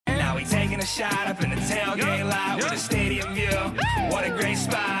a shot up in the tailgate lot with a stadium view. What a great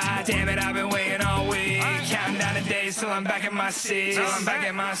spot. Damn it, I've been waiting all week. Counting down the days till I'm back in my seat.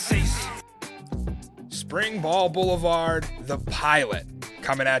 Springball Boulevard, the pilot,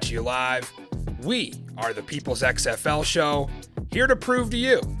 coming at you live. We are the People's XFL show, here to prove to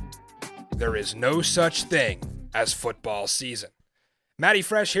you there is no such thing as football season. Matty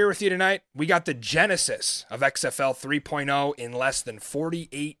Fresh here with you tonight. We got the genesis of XFL 3.0 in less than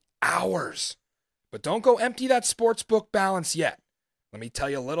 48 hours. But don't go empty that sportsbook balance yet. Let me tell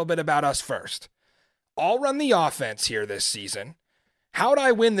you a little bit about us first. I'll run the offense here this season. How'd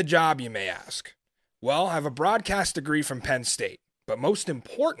I win the job, you may ask? Well, I have a broadcast degree from Penn State, but most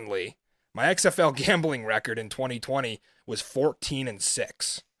importantly, my XFL gambling record in 2020 was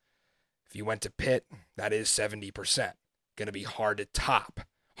 14-6. If you went to Pitt, that is 70%. Going to be hard to top.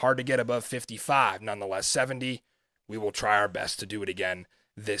 Hard to get above 55, nonetheless 70. We will try our best to do it again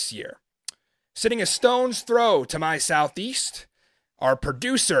this year. Sitting a stone's throw to my southeast, our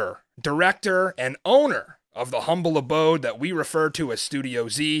producer, director, and owner of the humble abode that we refer to as Studio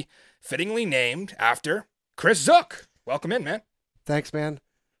Z, fittingly named after Chris Zook. Welcome in, man. Thanks, man.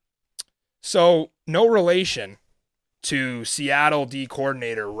 So, no relation to Seattle D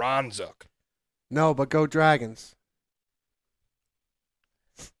coordinator Ron Zook. No, but go Dragons.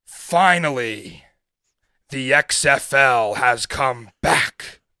 Finally, the XFL has come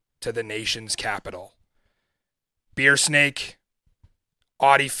back to the nation's capital. Beer Snake,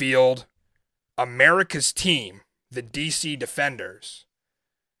 Audi Field, America's team, the DC Defenders,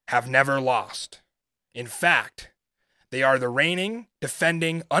 have never lost. In fact, they are the reigning,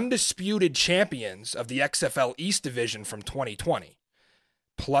 defending, undisputed champions of the XFL East Division from 2020.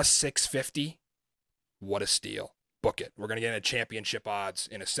 Plus 650. What a steal. Book it. We're going to get into championship odds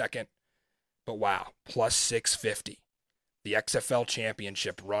in a second. But wow, plus 650. The XFL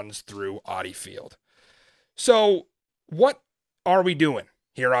championship runs through Audi Field. So what are we doing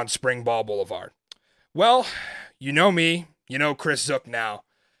here on Springball Boulevard? Well, you know me. You know Chris Zook now.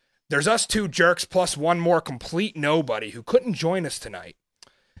 There's us two jerks plus one more complete nobody who couldn't join us tonight.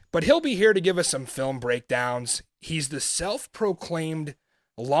 But he'll be here to give us some film breakdowns. He's the self-proclaimed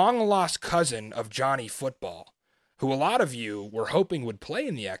long-lost cousin of Johnny Football, who a lot of you were hoping would play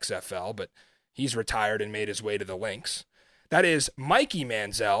in the XFL, but he's retired and made his way to the Lynx. That is Mikey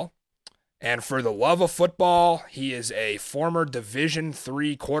Manziel. And for the love of football, he is a former Division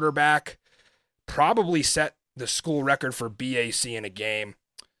III quarterback, probably set the school record for BAC in a game.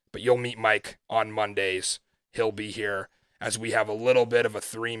 But you'll meet Mike on Mondays. He'll be here as we have a little bit of a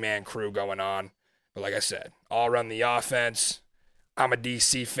three-man crew going on. But like I said, I'll run the offense. I'm a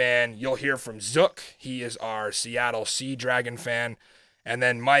DC fan. You'll hear from Zook. He is our Seattle Sea Dragon fan. And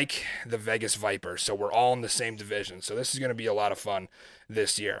then Mike, the Vegas Viper. So we're all in the same division. So this is going to be a lot of fun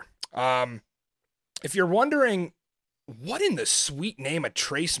this year. If you're wondering, what in the sweet name of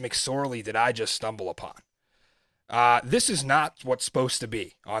Trace McSorley did I just stumble upon? This is not what's supposed to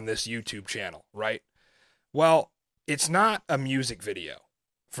be on this YouTube channel, right? Well, it's not a music video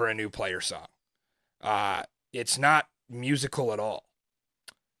for a new player song. It's not musical at all,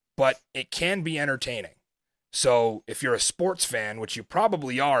 but it can be entertaining. So if you're a sports fan, which you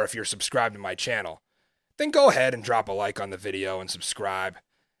probably are if you're subscribed to my channel, then go ahead and drop a like on the video and subscribe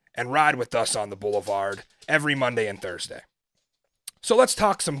and ride with us on the Boulevard every Monday and Thursday. So let's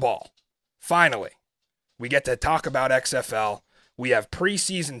talk some ball. Finally. We get to talk about XFL. We have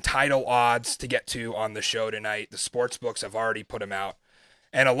preseason title odds to get to on the show tonight. The sports books have already put them out.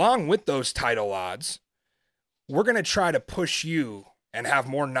 And along with those title odds, we're going to try to push you and have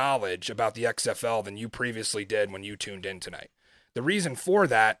more knowledge about the XFL than you previously did when you tuned in tonight. The reason for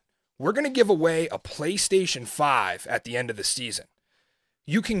that, we're going to give away a PlayStation 5 at the end of the season.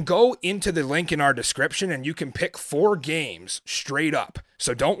 You can go into the link in our description and you can pick 4 games straight up.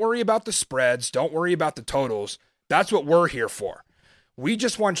 So don't worry about the spreads. Don't worry about the totals. That's what we're here for. We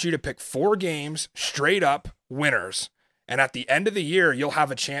just want you to pick 4 games straight up winners. And at the end of the year, you'll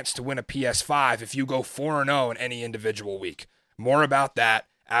have a chance to win a PS5 if you go 4-0 in any individual week. More about that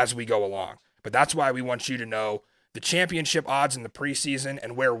as we go along. But that's why we want you to know the championship odds in the preseason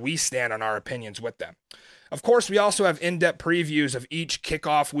and where we stand on our opinions with them. Of course, we also have in-depth previews of each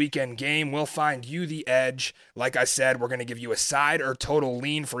kickoff weekend game. We'll find you the edge. Like I said, we're going to give you a side or total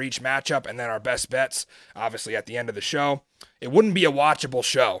lean for each matchup and then our best bets, obviously, at the end of the show. It wouldn't be a watchable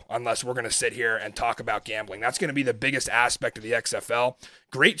show unless we're going to sit here and talk about gambling. That's going to be the biggest aspect of the XFL.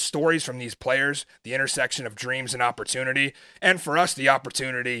 Great stories from these players, the intersection of dreams and opportunity, and for us, the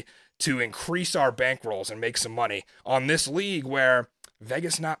opportunity to increase our bankrolls and make some money on this league where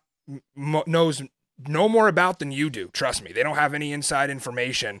Vegas knows know more about than you do. Trust me. They don't have any inside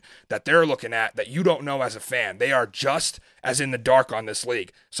information that they're looking at that you don't know as a fan. They are just as in the dark on this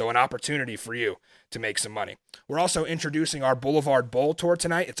league. So an opportunity for you to make some money. We're also introducing our Boulevard Bowl Tour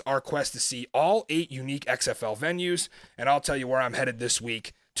tonight. It's our quest to see all 8 unique XFL venues, and I'll tell you where I'm headed this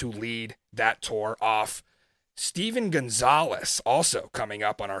week to lead that tour off. Steven Gonzalez also coming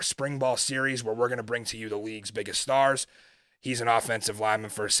up on our Springball series, where we're going to bring to you the league's biggest stars. He's an offensive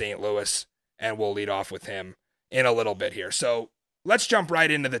lineman for St. Louis, and we'll lead off with him in a little bit here. So let's jump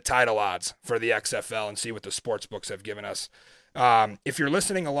right into the title odds for the XFL and see what the sports books have given us. If you're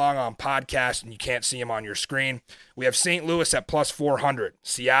listening along on podcast and you can't see them on your screen, we have St. Louis at plus 400,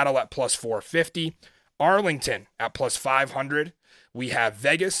 Seattle at plus 450, Arlington at plus 500. We have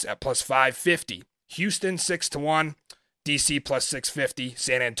Vegas at plus 550, Houston 6-1, DC plus 650,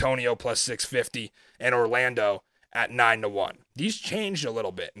 San Antonio plus 650, and Orlando at 9-1. These changed a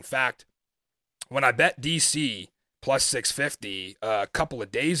little bit. In fact, when I bet DC plus 650 a couple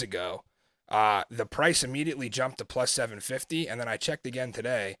of days ago, the price immediately jumped to plus 750, and then I checked again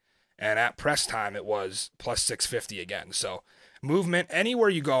today, and at press time it was plus 650 again. So movement anywhere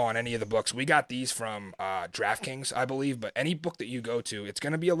you go on any of the books. We got these from DraftKings, I believe, but any book that you go to, it's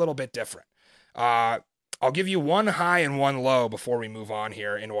going to be a little bit different. I'll give you one high and one low before we move on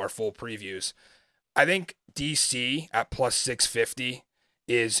here into our full previews. I think DC at plus 650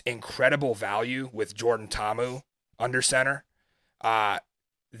 is incredible value with Jordan Ta'amu under center.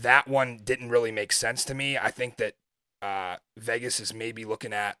 That one didn't really make sense to me. I think that Vegas is maybe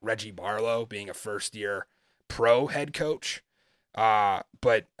looking at Reggie Barlow being a first-year pro head coach.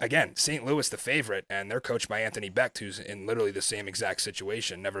 But again, St. Louis the favorite, and they're coached by Anthony Becht, who's in literally the same exact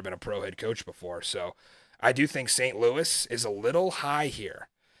situation, never been a pro head coach before. So I do think St. Louis is a little high here.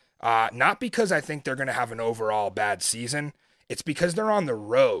 Not because I think they're going to have an overall bad season. It's because they're on the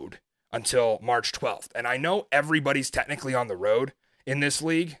road until March 12th. And I know everybody's technically on the road in this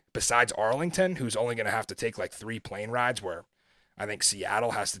league, besides Arlington, who's only going to have to take like 3 plane rides, where I think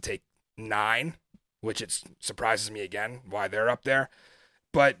Seattle has to take 9, which it surprises me again why they're up there.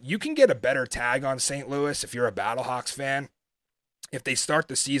 But you can get a better tag on St. Louis if you're a Battlehawks fan if they start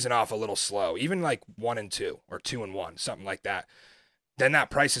the season off a little slow, even like 1-2 or 2-1, something like that. Then that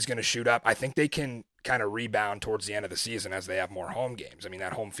price is going to shoot up. I think they can kind of rebound towards the end of the season as they have more home games. I mean,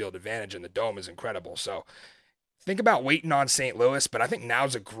 that home field advantage in the Dome is incredible. So think about waiting on St. Louis, but I think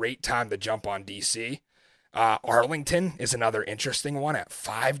now's a great time to jump on DC. Arlington is another interesting one at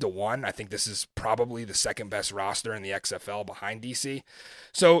 5-1. I think this is probably the second best roster in the XFL behind DC.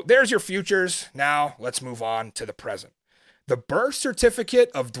 So there's your futures. Now let's move on to the present. The birth certificate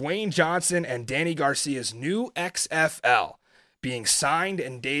of Dwayne Johnson and Danny Garcia's new XFL being signed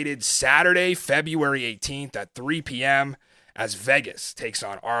and dated Saturday, February 18th at 3 p.m. as Vegas takes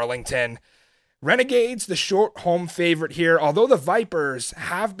on Arlington. Renegades, the short home favorite here, although the Vipers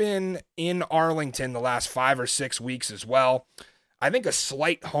have been in Arlington the last 5 or 6 weeks as well. I think a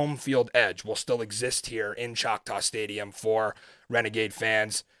slight home field edge will still exist here in Choctaw Stadium for Renegade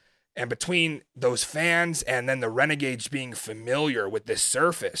fans. And between those fans and then the Renegades being familiar with this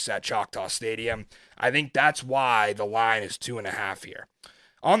surface at Choctaw Stadium, I think that's why the line is 2.5 here.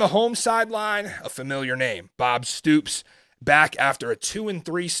 On the home sideline, a familiar name, Bob Stoops, back after a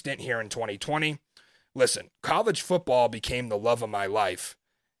 2-3 stint here in 2020. Listen, college football became the love of my life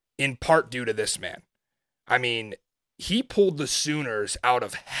in part due to this man. I mean, he pulled the Sooners out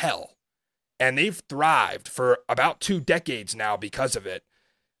of hell, and they've thrived for about 2 decades now because of it.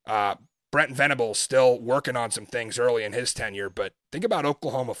 Brent Venables still working on some things early in his tenure, but think about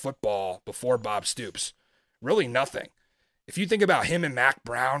Oklahoma football before Bob Stoops. Really nothing. If you think about him and Mac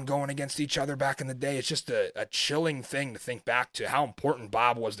Brown going against each other back in the day, it's just a chilling thing to think back to how important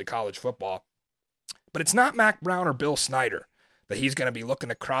Bob was to college football. But it's not Mac Brown or Bill Snyder that he's going to be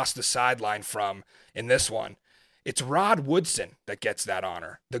looking across the sideline from in this one. It's Rod Woodson that gets that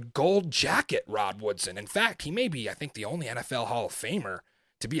honor. The gold jacket Rod Woodson. In fact, he may be, I think, the only NFL Hall of Famer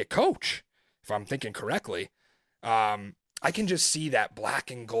to be a coach, if I'm thinking correctly. I can just see that black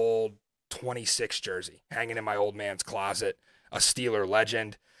and gold 26 jersey hanging in my old man's closet, a Steeler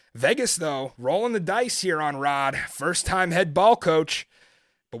legend. Vegas, though, rolling the dice here on Rod. First-time head ball coach.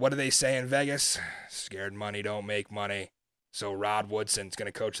 But what do they say in Vegas? Scared money don't make money. So Rod Woodson's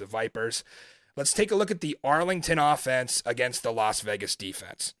going to coach the Vipers. Let's take a look at the Arlington offense against the Las Vegas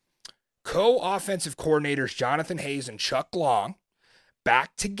defense. Co-offensive coordinators Jonathan Hayes and Chuck Long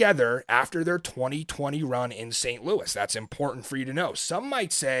back together after their 2020 run in St. Louis. That's important for you to know. Some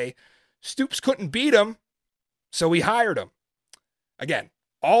might say Stoops couldn't beat him, so he hired him. Again,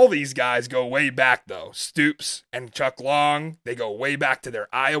 all these guys go way back, though. Stoops and Chuck Long, they go way back to their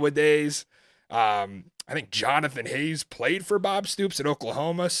Iowa days. I think Jonathan Hayes played for Bob Stoops at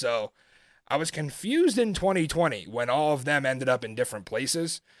Oklahoma, so I was confused in 2020 when all of them ended up in different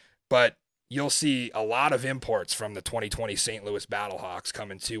places, but you'll see a lot of imports from the 2020 St. Louis Battlehawks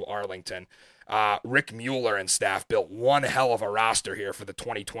coming to Arlington. Rick Mueller and staff built one hell of a roster here for the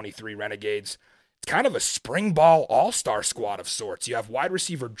 2023 Renegades. It's kind of a Springball all-star squad of sorts. You have wide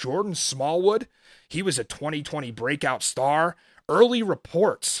receiver Jordan Smallwood. He was a 2020 breakout star. Early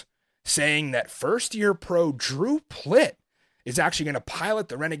reports saying that first-year pro Drew Plitt is actually going to pilot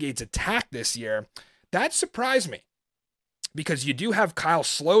the Renegades' attack this year. That surprised me because you do have Kyle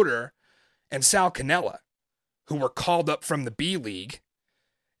Sloter and Sal Cannella, who were called up from the B League,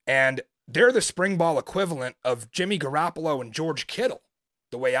 and they're the Springball equivalent of Jimmy Garoppolo and George Kittle,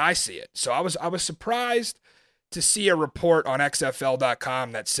 the way I see it. So I was surprised to see a report on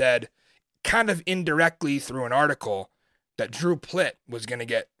XFL.com that said, kind of indirectly through an article, that Drew Plitt was going to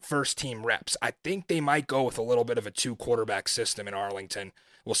get first-team reps. I think they might go with a little bit of a two-quarterback system in Arlington.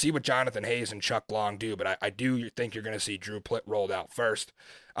 We'll see what Jonathan Hayes and Chuck Long do, but I do think you're going to see Drew Plitt rolled out first.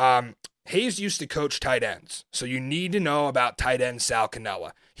 Hayes used to coach tight ends, so you need to know about tight end Sal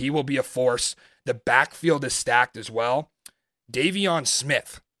Cannella. He will be a force. The backfield is stacked as well. Davion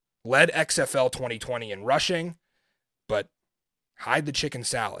Smith led XFL 2020 in rushing, but hide the chicken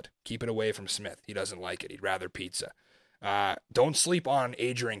salad. Keep it away from Smith. He doesn't like it. He'd rather pizza. Don't sleep on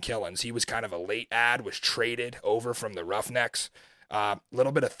Adrian Killens. He was kind of a late ad, was traded over from the Roughnecks. A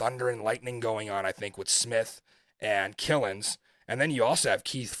little bit of thunder and lightning going on, I think, with Smith and Killens. And then you also have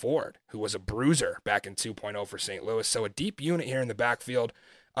Keith Ford, who was a bruiser back in 2.0 for St. Louis. So a deep unit here in the backfield.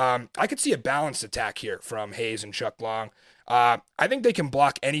 I could see a balanced attack here from Hayes and Chuck Long. I think they can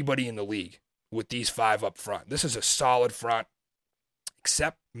block anybody in the league with these five up front. This is a solid front,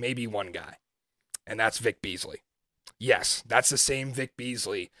 except maybe one guy, and that's Vic Beasley. Yes, that's the same Vic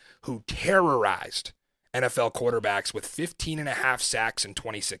Beasley who terrorized NFL quarterbacks with 15.5 sacks in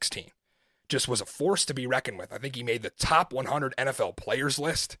 2016. Just was a force to be reckoned with. I think he made the top 100 NFL players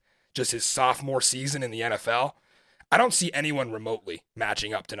list just his sophomore season in the NFL. I don't see anyone remotely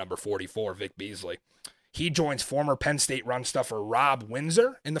matching up to number 44, Vic Beasley. He joins former Penn State run stuffer Rob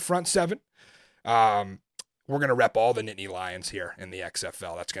Windsor in the front seven. We're going to rep all the Nittany Lions here in the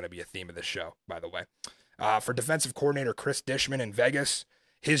XFL. That's going to be a theme of this show, by the way. For defensive coordinator Chris Dishman in Vegas,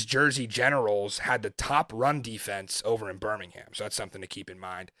 his Jersey Generals had the top run defense over in Birmingham, so that's something to keep in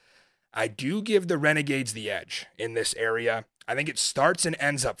mind. I do give the Renegades the edge in this area. I think it starts and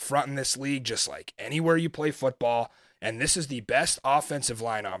ends up front in this league, just like anywhere you play football, and this is the best offensive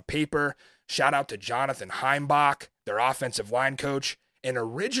line on paper. Shout out to Jonathan Heimbach, their offensive line coach, an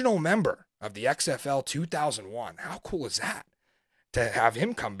original member of the XFL 2001. How cool is that to have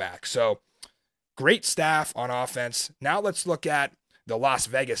him come back? So great staff on offense. Now let's look at the Las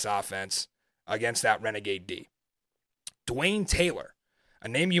Vegas offense against that Renegade D. Dwayne Taylor, a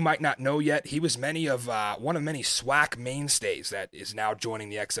name you might not know yet. He was one of many SWAC mainstays that is now joining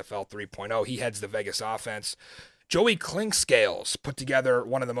the XFL 3.0. He heads the Vegas offense. Joey Clinkscales put together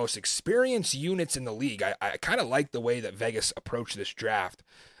one of the most experienced units in the league. I kind of like the way that Vegas approached this draft,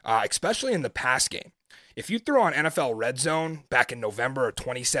 especially in the pass game. If you throw on NFL Red Zone back in November of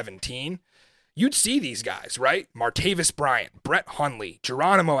 2017, you'd see these guys, right? Martavis Bryant, Brett Hundley,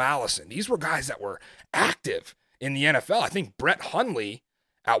 Geronimo Allison. These were guys that were active in the NFL. I think Brett Hundley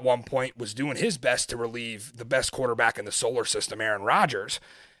at one point was doing his best to relieve the best quarterback in the solar system, Aaron Rodgers.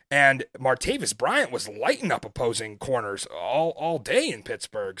 And Martavis Bryant was lighting up opposing corners all day in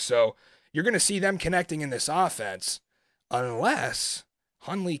Pittsburgh. So you're going to see them connecting in this offense unless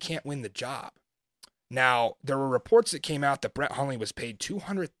Hundley can't win the job. Now, there were reports that came out that Brett Hundley was paid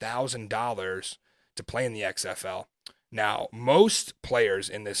 $200,000 to play in the XFL. Now, most players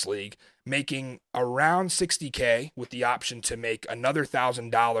in this league making around $60K with the option to make another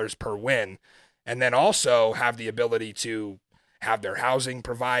 $1,000 per win, and then also have the ability to have their housing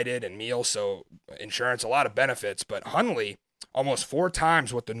provided and meals, so insurance, a lot of benefits. But Hundley, almost 4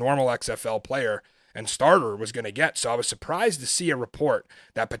 times what the normal XFL player and starter was going to get. So I was surprised to see a report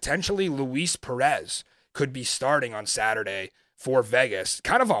that potentially Luis Perez could be starting on Saturday for Vegas,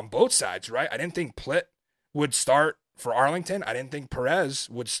 kind of on both sides, right? I didn't think Plitt would start for Arlington. I didn't think Perez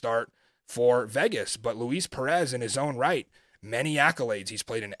would start for Vegas, but Luis Perez in his own right, many accolades. He's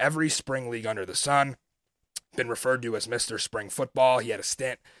played in every spring league under the sun, been referred to as Mr. Spring Football. He had a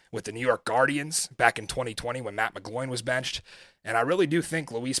stint with the New York Guardians back in 2020 when Matt McGloin was benched. And I really do think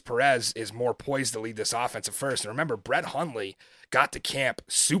Luis Perez is more poised to lead this offense at first. And remember, Brett Hundley got to camp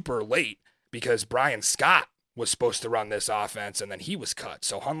super late because Brian Scott was supposed to run this offense, and then he was cut.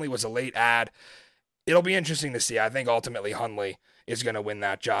 So Hundley was a late ad. It'll be interesting to see. I think ultimately Hundley is going to win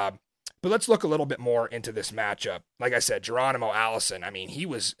that job. But let's look a little bit more into this matchup. Like I said, Geronimo Allison, I mean, he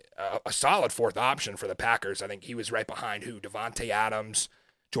was a solid fourth option for the Packers. I think he was right behind Devontae Adams,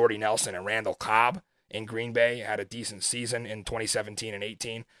 Jordy Nelson, and Randall Cobb in Green Bay. Had a decent season in 2017 and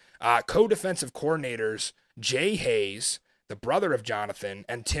 18. Co-defensive coordinators Jay Hayes, the brother of Jonathan,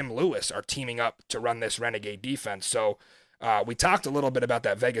 and Tim Lewis are teaming up to run this Renegade defense. So we talked a little bit about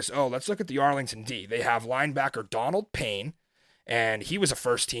that Vegas. Let's look at the Arlington D. They have linebacker Donald Payne, and he was a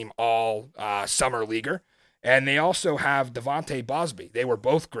first-team all-summer leaguer. And they also have Devontae Bosby. They were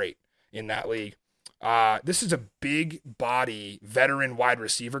both great in that league. This is a big body veteran wide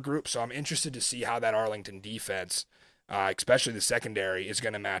receiver group, so I'm interested to see how that Arlington defense, especially the secondary, is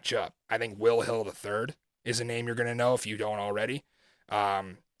going to match up. I think Will Hill III is a name you're going to know if you don't already.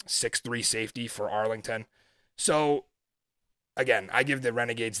 6'3" safety for Arlington. So, again, I give the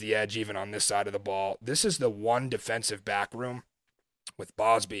Renegades the edge even on this side of the ball. This is the one defensive back room with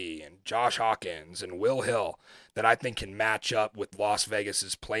Bosby and Josh Hawkins and Will Hill that I think can match up with Las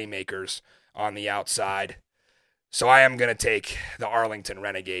Vegas's playmakers on the outside. So I am going to take the Arlington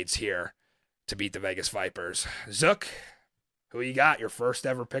Renegades here to beat the Vegas Vipers. Zook, who you got? Your first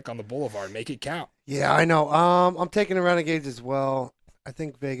ever pick on the Boulevard. Make it count. Yeah, I know. I'm taking the Renegades as well. I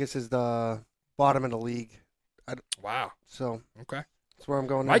think Vegas is the bottom of the league. Wow. So okay, that's where I'm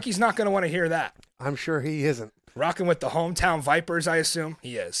going now. Mikey's not going to want to hear that. I'm sure he isn't. Rocking with the hometown Vipers, I assume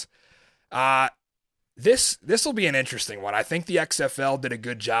he is. This will be an interesting one. I think the XFL did a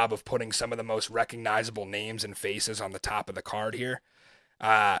good job of putting some of the most recognizable names and faces on the top of the card here.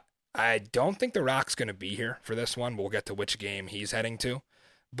 I don't think The Rock's going to be here for this one. We'll get to which game he's heading to,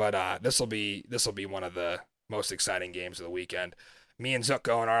 but this will be one of the most exciting games of the weekend. Me and Zook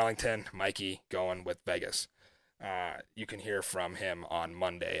going Arlington, Mikey going with Vegas. You can hear from him on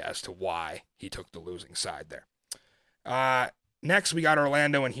Monday as to why he took the losing side there. Next, we got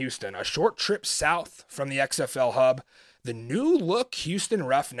Orlando and Houston. A short trip south from the XFL hub. The new look Houston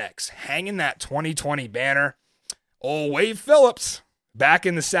Roughnecks hanging that 2020 banner. Old Wade Phillips back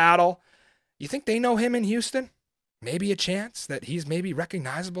in the saddle. You think they know him in Houston? Maybe a chance that he's maybe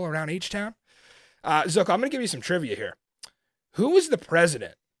recognizable around H-Town? Zook, I'm going to give you some trivia here. Who was the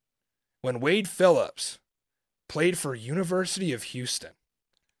president when Wade Phillips played for University of Houston?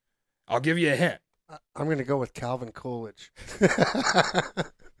 I'll give you a hint. I'm going to go with Calvin Coolidge.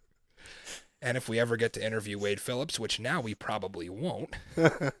 And if we ever get to interview Wade Phillips, which now we probably won't,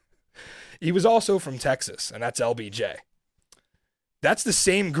 he was also from Texas, and that's LBJ. That's the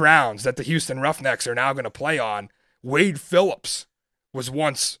same grounds that the Houston Roughnecks are now going to play on. Wade Phillips was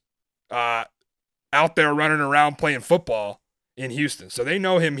once out there running around playing football in Houston, so they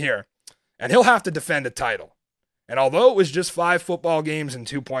know him here. And he'll have to defend a title. And although it was just 5 football games in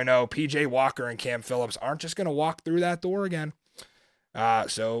 2.0, P.J. Walker and Cam Phillips aren't just going to walk through that door again.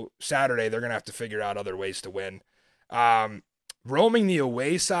 So Saturday, they're going to have to figure out other ways to win. Roaming the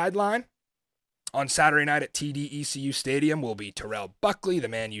away sideline on Saturday night at TD-ECU Stadium will be Terrell Buckley, the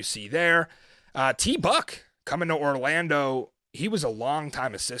man you see there. T-Buck coming to Orlando. He was a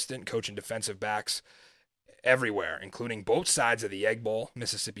longtime assistant coaching defensive backs everywhere, including both sides of the Egg Bowl,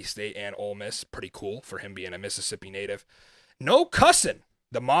 Mississippi State and Ole Miss. Pretty cool for him being a Mississippi native. No cussing,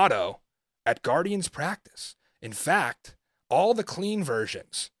 the motto at Guardians practice. In fact, all the clean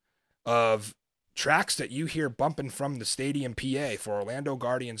versions of tracks that you hear bumping from the stadium PA for Orlando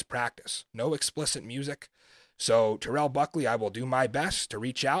Guardians practice. No explicit music. So, Terrell Buckley, I will do my best to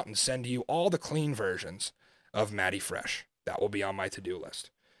reach out and send you all the clean versions of Matty Fresh. That will be on my to-do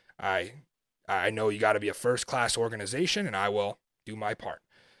list. I know you got to be a first-class organization, and I will do my part.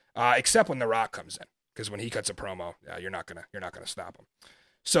 Except when The Rock comes in, because when he cuts a promo, you're not gonna stop him.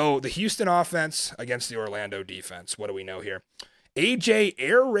 So the Houston offense against the Orlando defense. What do we know here? AJ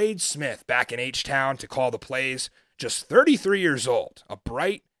Air Raid Smith back in H-Town to call the plays. Just 33 years old, a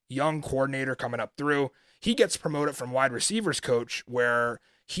bright young coordinator coming up through. He gets promoted from wide receivers coach, where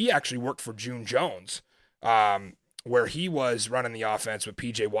he actually worked for June Jones. Where he was running the offense with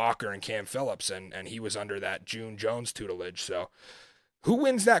P.J. Walker and Cam Phillips, and he was under that June Jones tutelage. So who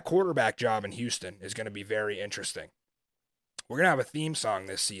wins that quarterback job in Houston is going to be very interesting. We're going to have a theme song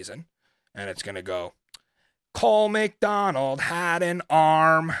this season, and it's going to go, Cole McDonald had an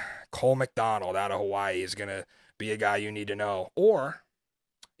arm. Cole McDonald out of Hawaii is going to be a guy you need to know. Or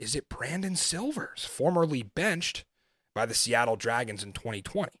is it Brandon Silvers, formerly benched by the Seattle Dragons in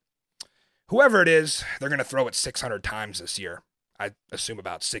 2020? Whoever it is, they're going to throw it 600 times this year. I assume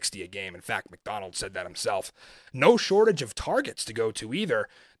about 60 a game. In fact, McDonald said that himself. No shortage of targets to go to either.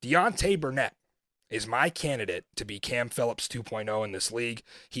 Deontay Burnett is my candidate to be Cam Phillips 2.0 in this league.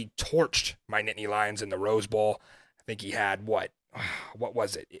 He torched my Nittany Lions in the Rose Bowl. I think he had, what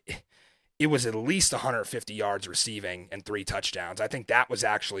was it? it was at least 150 yards receiving and 3 touchdowns. I think that was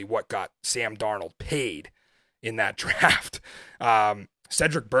actually what got Sam Darnold paid in that draft.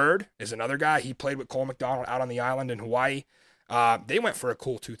 Cedric Byrd is another guy. He played with Cole McDonald out on the island in Hawaii. They went for a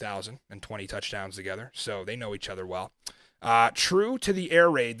cool 2,020 touchdowns together, so they know each other well. True to the air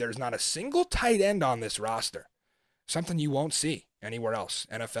raid, there's not a single tight end on this roster. Something you won't see anywhere else.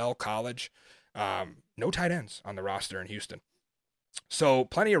 NFL, college, no tight ends on the roster in Houston. So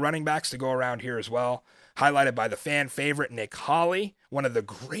plenty of running backs to go around here as well, highlighted by the fan favorite Nick Holley, one of the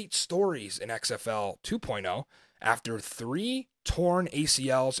great stories in XFL 2.0. After 3 torn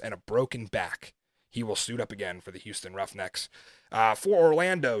ACLs and a broken back, he will suit up again for the Houston Roughnecks. For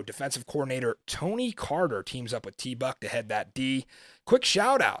Orlando, defensive coordinator Tony Carter teams up with T-Buck to head that D. Quick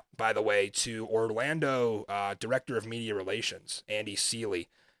shout out, by the way, to Orlando Director of Media Relations, Andy Seeley.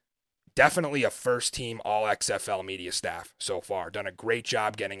 Definitely a first-team all-XFL media staff so far. Done a great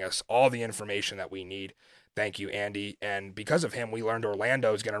job getting us all the information that we need. Thank you, Andy. And because of him, we learned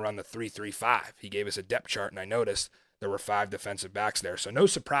Orlando is going to run the 3-3-5. He gave us a depth chart, and I noticed there were 5 defensive backs there. So no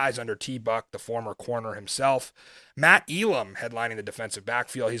surprise under T-Buck, the former corner himself. Matt Elam headlining the defensive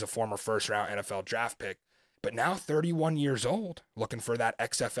backfield. He's a former first-round NFL draft pick, but now 31 years old, looking for that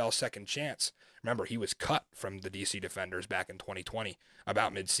XFL second chance. Remember, he was cut from the DC Defenders back in 2020,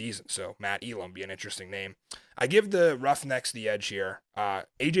 about mid-season. So Matt Elam be an interesting name. I give the Roughnecks the edge here.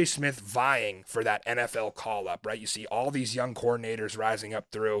 A.J. Smith vying for that NFL call-up, right? You see all these young coordinators rising up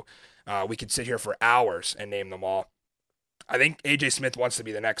through. We could sit here for hours and name them all. I think A.J. Smith wants to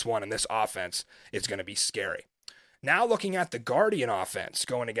be the next one, and this offense is going to be scary. Now looking at the Guardian offense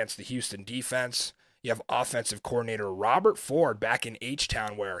going against the Houston defense, you have offensive coordinator Robert Ford back in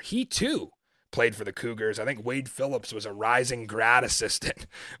H-Town, where he too played for the Cougars. I think Wade Phillips was a rising grad assistant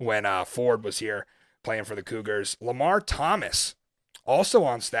when Ford was here playing for the Cougars. Lamar Thomas, also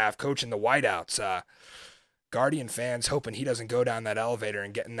on staff, coaching the Whiteouts. Guardian fans hoping he doesn't go down that elevator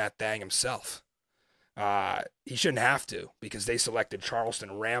and get in that thing himself. He shouldn't have to, because they selected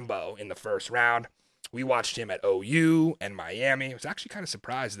Charleston Rambo in the first round. We watched him at OU and Miami. I was actually kind of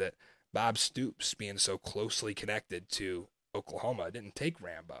surprised that Bob Stoops, being so closely connected to Oklahoma, didn't take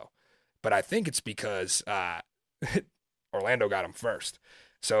Rambo. But I think it's because Orlando got him first.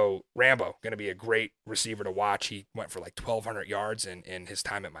 So Rambo, going to be a great receiver to watch. He went for like 1,200 yards in his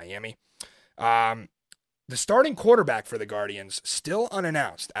time at Miami. The starting quarterback for the Guardians, still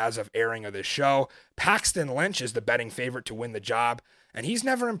unannounced as of airing of this show. Paxton Lynch is the betting favorite to win the job, and he's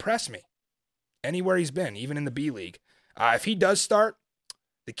never impressed me anywhere he's been, even in the B League. If he does start,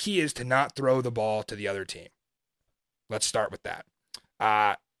 the key is to not throw the ball to the other team. Let's start with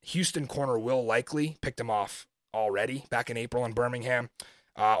that. Houston corner Will Likely picked him off already back in April in Birmingham.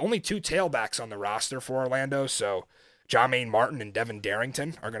 Only 2 tailbacks on the roster for Orlando, so Jermaine Martin and Devin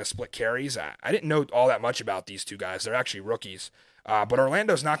Darrington are going to split carries. I didn't know all that much about these 2 guys. They're actually rookies. But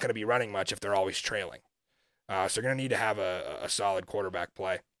Orlando's not going to be running much if they're always trailing. So they're going to need to have a solid quarterback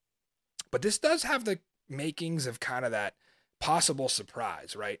play. But this does have the makings of kind of that possible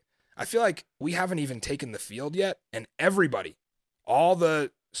surprise, right? I feel like we haven't even taken the field yet, and everybody, all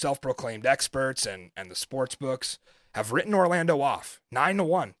the self-proclaimed experts and the sports books have written Orlando off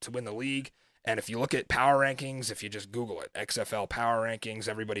 9-1 to win the league. And if you look at power rankings, if you just Google it, XFL power rankings,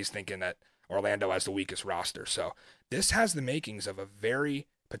 everybody's thinking that Orlando has the weakest roster. So this has the makings of a very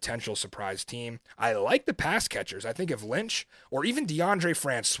potential surprise team. I like the pass catchers. I think if Lynch or even DeAndre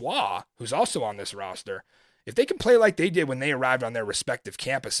Francois, who's also on this roster, if they can play like they did when they arrived on their respective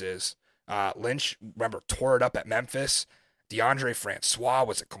campuses, Lynch, remember, tore it up at Memphis. DeAndre Francois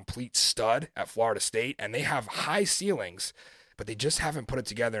was a complete stud at Florida State, and they have high ceilings, but they just haven't put it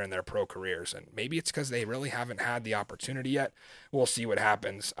together in their pro careers. And maybe it's because they really haven't had the opportunity yet. We'll see what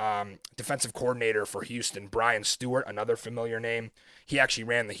happens. Defensive coordinator for Houston, Brian Stewart, another familiar name. He actually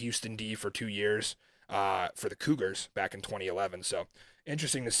ran the Houston D for 2 years for the Cougars back in 2011. So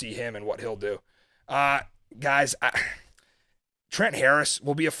interesting to see him and what he'll do. Guys, Trent Harris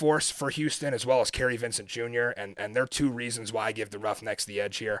will be a force for Houston, as well as Kerry Vincent Jr., and they're 2 reasons why I give the Roughnecks the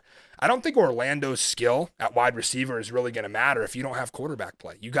edge here. I don't think Orlando's skill at wide receiver is really going to matter if you don't have quarterback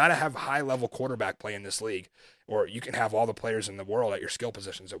play. You got to have high-level quarterback play in this league, or you can have all the players in the world at your skill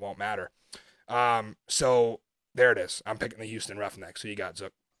positions. It won't matter. So there it is. I'm picking the Houston Roughnecks. Who you got,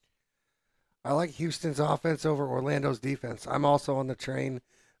 Zook? I like Houston's offense over Orlando's defense. I'm also on the train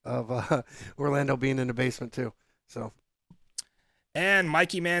of Orlando being in the basement too. So. And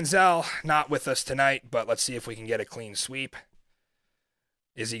Mikey Manziel, not with us tonight, but let's see if we can get a clean sweep.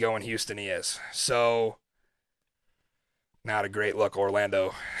 Is he going Houston? He is. So, not a great look,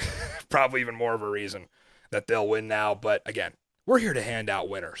 Orlando. Probably even more of a reason that they'll win now. But again, we're here to hand out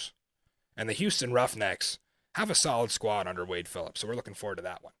winners. And the Houston Roughnecks have a solid squad under Wade Phillips, so we're looking forward to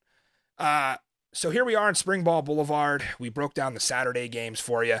that one. So here we are in Springball Boulevard. We broke down the Saturday games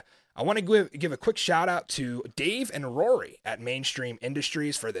for you. I want to give a quick shout out to Dave and Rory at Mainstream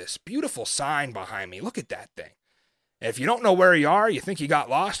Industries for this beautiful sign behind me. Look at that thing. If you don't know where you are, you think you got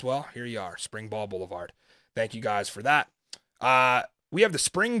lost, well, here you are, Springball Boulevard. Thank you guys for that. We have the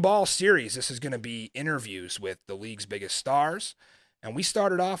Springball series. This is going to be interviews with the league's biggest stars. And we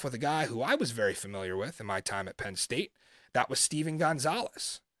started off with a guy who I was very familiar with in my time at Penn State. That was Steven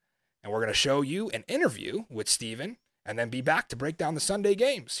Gonzalez. And we're going to show you an interview with Steven and then be back to break down the Sunday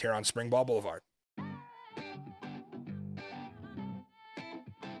games here on Springball Boulevard.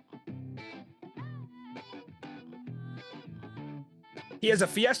 He is a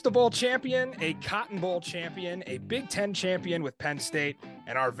Fiesta Bowl champion, a Cotton Bowl champion, a Big Ten champion with Penn State,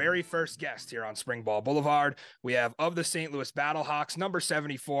 and our very first guest here on Springball Boulevard. We have of the St. Louis Battlehawks, number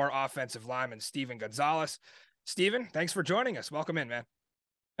 74 offensive lineman Steven Gonzalez. Steven, thanks for joining us. Welcome in, man.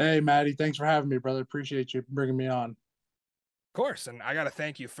 Hey, Maddie. Thanks for having me, brother. Appreciate you bringing me on. Of course, and I got to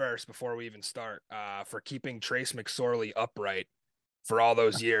thank you first before we even start for keeping Trace for all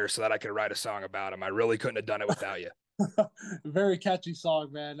those years so that I could write a song about him. I really couldn't have done it without you. Very catchy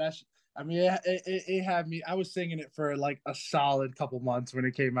song, man. It had me. I was singing it for like a solid couple months when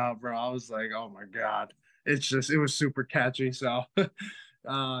it came out, bro. I was like, oh my God. It was super catchy. So,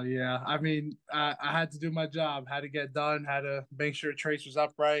 yeah, I had to do my job, had to get done, had to make sure Trace was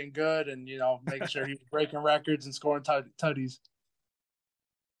upright and good and, make sure he was breaking records and scoring tutties.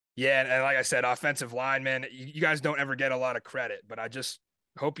 Yeah, and like I said, offensive lineman, you guys don't ever get a lot of credit, but I just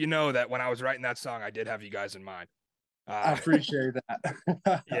hope you know that when I was writing that song, I did have you guys in mind. I appreciate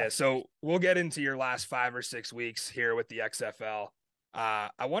that. Yeah, so we'll get into your last 5 or 6 weeks here with the XFL.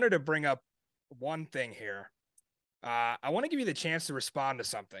 I wanted to bring up one thing here. I want to give you the chance to respond to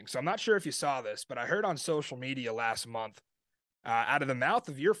something. So I'm not sure if you saw this, but I heard on social media last month out of the mouth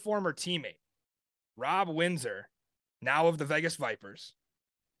of your former teammate, Rob Windsor, now of the Vegas Vipers.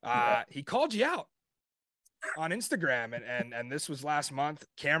 He called you out on Instagram, and this was last month.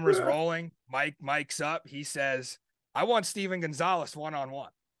 Cameras rolling, mic's up. He says, I want Steven Gonzalez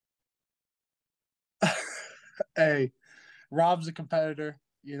one-on-one. Hey, Rob's a competitor.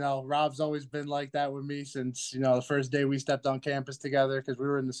 Rob's always been like that with me since, the first day we stepped on campus together because we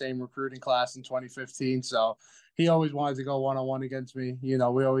were in the same recruiting class in 2015. So he always wanted to go one-on-one against me. We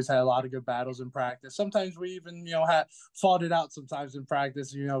always had a lot of good battles in practice. Sometimes we even, had fought it out sometimes in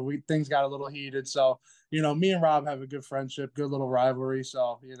practice. Things got a little heated. So, me and Rob have a good friendship, good little rivalry.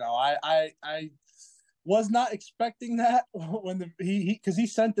 So, I was not expecting that when because he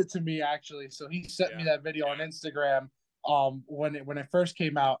sent it to me actually. So he sent me that video on Instagram. When it first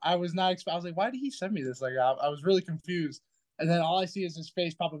came out, I was not. I was like, why did he send me this? Like, I was really confused. And then all I see is his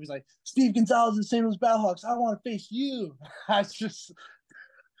face pop up. He's like, Steve Gonzalez and St. Louis Battlehawks. I want to face you.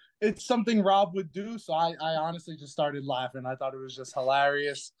 It's something Rob would do. So I honestly just started laughing. I thought it was just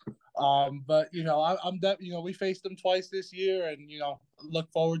hilarious. But we faced them twice this year, and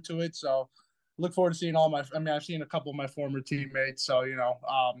look forward to it. So. Look forward to seeing I've seen a couple of my former teammates. So,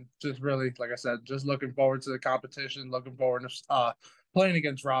 just really, like I said, just looking forward to the competition, looking forward to playing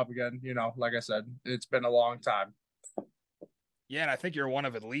against Rob again. Like I said, it's been a long time. Yeah, and I think you're one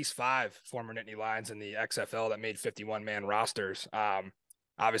of at least 5 former Nittany Lions in the XFL that made 51-man rosters.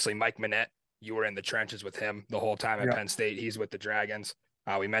 Obviously, Mike Minette, you were in the trenches with him the whole time at Penn State. He's with the Dragons.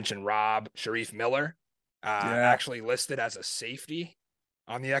 We mentioned Rob, Sharif Miller, actually listed as a safety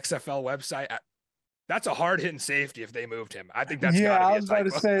on the XFL website. That's a hard-hitting safety if they moved him. I think that's got to be a typo. I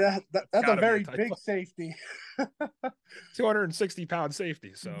was about to say that's a very big safety. 260-pound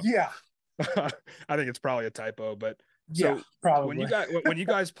safety. So yeah, I think it's probably a typo. But so probably when you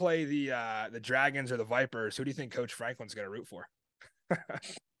guys play the Dragons or the Vipers, who do you think Coach Franklin's going to root for?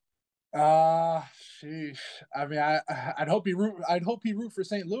 Sheesh. I'd hope he root for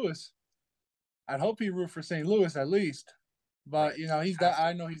St. Louis. I'd hope he root for St. Louis at least. But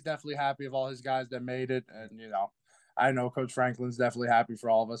I know he's definitely happy of all his guys that made it, and I know Coach Franklin's definitely happy for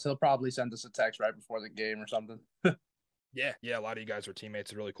all of us. He'll probably send us a text right before the game or something. Yeah, a lot of you guys were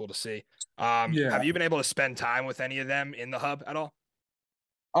teammates. It's really cool to see. Have you been able to spend time with any of them in the hub at all?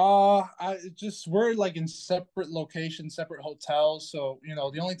 We're like in separate locations, separate hotels. So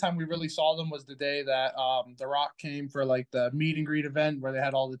the only time we really saw them was the day that The Rock came for like the meet and greet event where they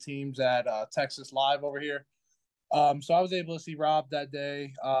had all the teams at Texas Live over here. So I was able to see Rob that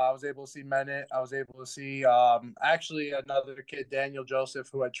day. I was able to see Menet. I was able to see actually another kid, Daniel Joseph,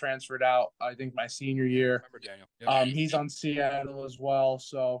 who had transferred out, I think, my senior Yeah, I year. remember Daniel. Yep. He's on Seattle as well.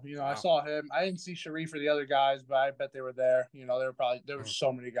 So, I Wow. saw him. I didn't see Sharif or the other guys, but I bet they were there. There were Mhm.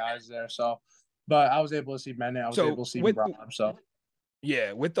 so many guys there. So, but I was able to see Menet. I was So able to see with Rob. So,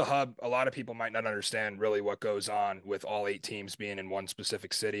 Yeah, with the hub, a lot of people might not understand really what goes on with all 8 teams being in one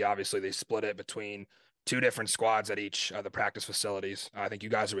specific city. Obviously, they split it between 2 different squads at each of the practice facilities. I think you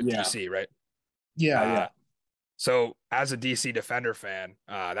guys are with yeah. DC, right? Yeah. Uh, Yeah. so as a DC Defender fan,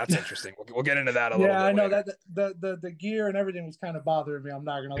 that's interesting. We'll get into that a little Yeah, I bit know later. that the gear and everything was kind of bothering me. I'm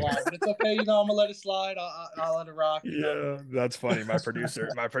not gonna lie, but it's okay. I'm gonna let it slide. I'll let it rock. Yeah, that's funny. My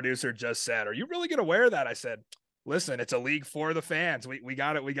producer just said, "Are you really gonna wear that?" I said, "Listen, it's a league for the fans. We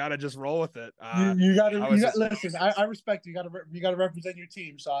got it. We got to just roll with it." You gotta I was listen. I respect you. You gotta represent your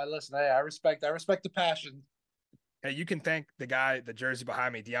team. So I listen. Hey, I respect the passion. Hey, you can thank the guy, the jersey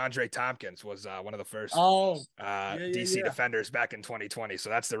behind me, DeAndre Tompkins was one of the first Oh, yeah, yeah, DC yeah. defenders back in 2020. So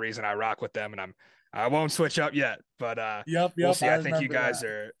that's the reason I rock with them, and I won't switch up yet, but Yep, we'll yep. see. I I think you remember guys that.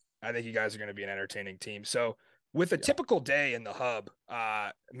 are I think you guys are going to be an entertaining team. So with a Yeah. typical day in the hub,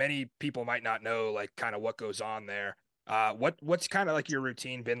 many people might not know like kind of what goes on there. What's kind of like your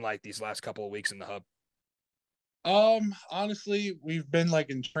routine been like these last couple of weeks in the hub? Honestly, we've been like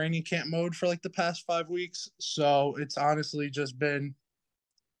in training camp mode for like the past 5 weeks. So it's honestly just been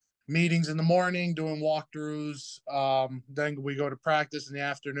meetings in the morning, doing walkthroughs. Then we go to practice in the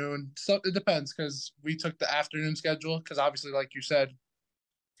afternoon. So it depends because we took the afternoon schedule because obviously, like you said,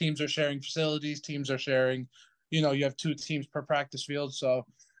 teams are sharing facilities, teams are sharing, you have 2 teams per practice field. So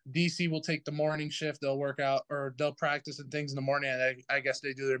DC will take the morning shift. They'll work out or they'll practice and things in the morning. And I guess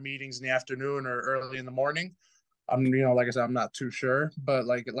they do their meetings in the afternoon or early in the morning. Like I said, I'm not too sure, but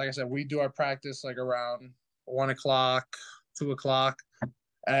like I said, we do our practice like around 1 o'clock, 2 o'clock.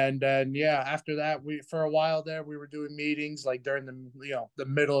 And then yeah, after that, we for a while there we were doing meetings like during the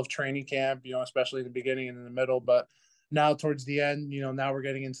middle of training camp, especially in the beginning and in the middle. But now towards the end, now we're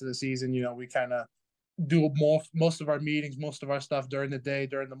getting into the season. We kind of do most of our meetings, most of our stuff during the day,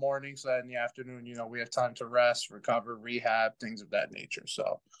 during the morning. So in the afternoon, we have time to rest, recover, rehab, things of that nature.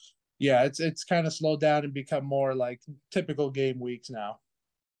 So yeah, it's kind of slowed down and become more like typical game weeks now.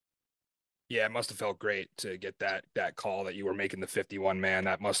 Yeah, it must have felt great to get that call that you were making the 51 man.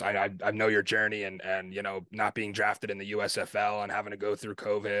 That must I know your journey and not being drafted in the USFL and having to go through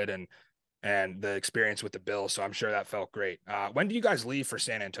COVID and the experience with the Bills. So I'm sure that felt great. When do you guys leave for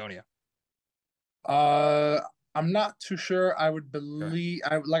San Antonio? Uh, I'm not too sure. I would Okay. believe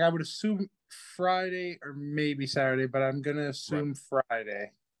I would assume Friday or maybe Saturday, but I'm gonna Right. assume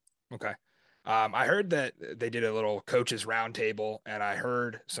Friday. Okay. I heard that they did a little coaches roundtable, and I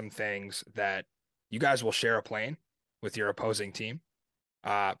heard some things that you guys will share a plane with your opposing team.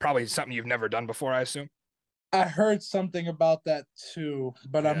 Probably something you've never done before, I assume. I heard something about that too,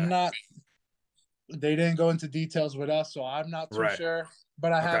 but I'm Yeah. not. They didn't go into details with us, so I'm not too Right. sure.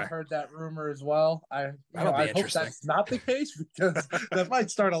 But I have Okay. heard that rumor as well. That'll I be hope interesting. that's not the case because that might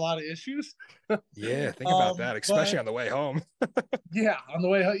start a lot of issues. Yeah, think about that, especially But on the way home. yeah, on the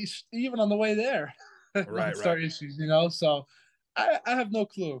way, even on the way there, it might Right, right. start issues. So I have no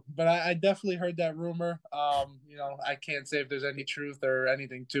clue, but I definitely heard that rumor. I can't say if there's any truth or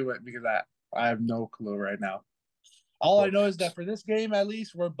anything to it because I have no clue right now. All I Cool. know is that for this game, at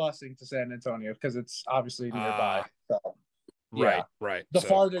least, we're busing to San Antonio because it's obviously nearby. Uh, So yeah, right, right. the So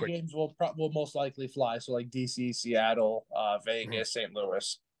farther quick, games will most likely fly. So like DC, Seattle, mhm, Vegas, St.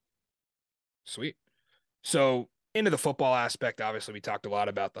 Louis. sweet. So into the football aspect, obviously we talked a lot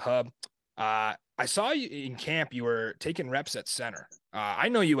about the hub. I saw you in camp, you were taking reps at center. I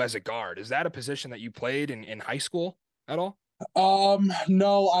know you as a guard. Is that a position that you played in high school at all?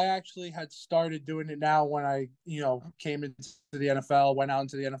 No, I actually had started doing it now when I, came into the NFL, went out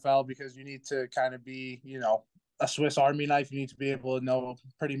into the NFL because you need to kind of be, a Swiss Army knife. You need to be able to know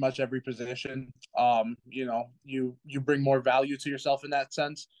pretty much every position. You bring more value to yourself in that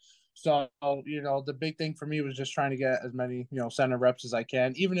sense. So, the big thing for me was just trying to get as many, center reps as I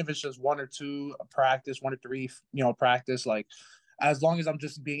can, even if it's just one or two a practice, 1 or 3, practice, like as long as I'm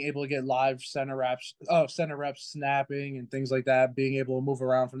just being able to get live center reps snapping and things like that, being able to move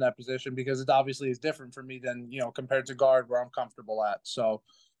around from that position because it obviously is different for me than compared to guard where I'm comfortable at. So,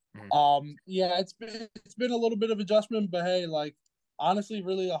 Mhm. yeah, it's been a little bit of adjustment, but hey, like honestly,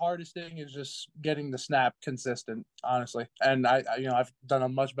 really the hardest thing is just getting the snap consistent, honestly. And I've done a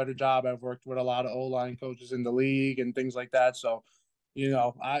much better job. I've worked with a lot of O line coaches in the league and things like that, so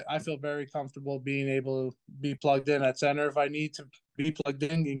I feel very comfortable being able to be plugged in at center if I need to be plugged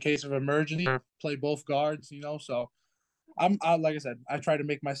in case of emergency, or play both guards, so like I said, I try to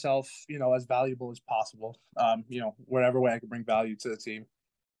make myself, as valuable as possible, whatever way I can bring value to the team.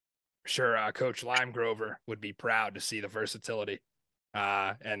 Sure, Coach Lime Grover would be proud to see the versatility,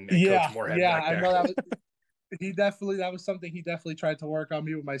 and Coach Yeah, Moorhead yeah, back I there. know that was something he definitely tried to work on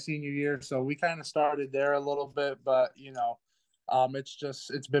me with my senior year. So we kind of started there a little bit, but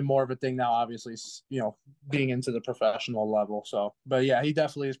it's been more of a thing now, obviously, being into the professional level. So, but yeah, he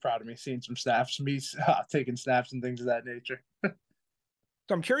definitely is proud of me seeing some snaps, me taking snaps and things of that nature. So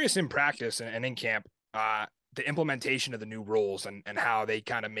I'm curious in practice and in camp, the implementation of the new rules and how they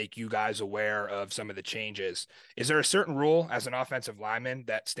kind of make you guys aware of some of the changes. Is there a certain rule as an offensive lineman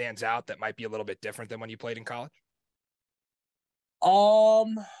that stands out that might be a little bit different than when you played in college?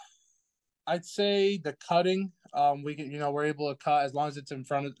 Um, I'd say the cutting. We can, we're able to cut as long as it's in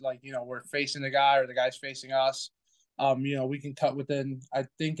front of, like, we're facing the guy or the guy's facing us. We can cut within, I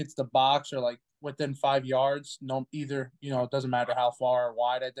think it's the box or like within 5 yards. No, either, it doesn't matter how far or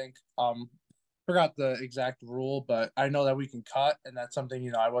wide, I think. Forgot the exact rule, but I know that we can cut, and that's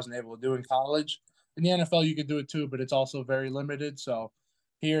something, I wasn't able to do in college. In the NFL, you could do it too, but it's also very limited. So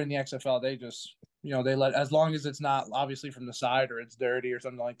here in the XFL, they just, they let, as long as it's not obviously from the side or it's dirty or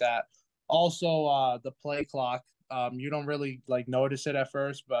something like that. Also, the play clock, you don't really like notice it at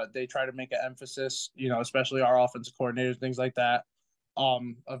first, but they try to make an emphasis, especially our offensive coordinators, things like that,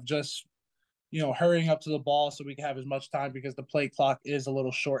 of just, hurrying up to the ball so we can have as much time because the play clock is a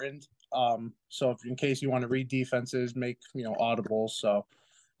little shortened. So if in case you want to read defenses, make, audibles. So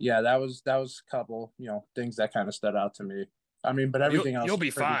yeah, that was a couple, things that kind of stood out to me. I mean, but Well, everything you'll else is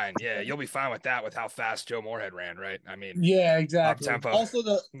be pretty. fine. Yeah, you'll be fine with that, with how fast Joe Moorhead ran, right? I mean, Yeah, up exactly. tempo, Also,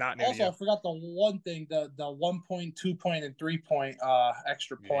 not new to also you. I forgot the one thing, the 1 point, 2 point, and 3 point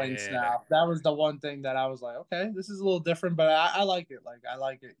extra points. Yeah. Now that was the one thing that I was like, okay, this is a little different, but I like it. Like, I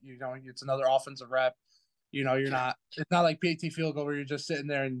like it. It's another offensive rep. You're Yeah. not. It's not like PAT field goal where you're just sitting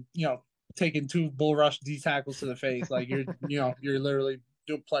there and taking two bull rush D tackles to the face. Like, you're literally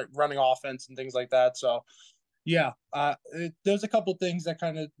running offense and things like that. So yeah, there's a couple things that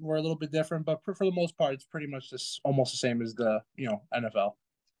kind of were a little bit different, but for the most part, it's pretty much just almost the same as the NFL.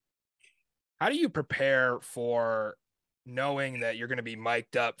 How do you prepare for knowing that you're going to be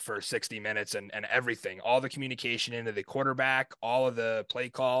mic'd up for 60 minutes and everything, all the communication into the quarterback, all of the play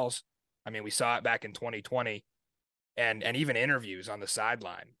calls? I mean, we saw it back in 2020 and even interviews on the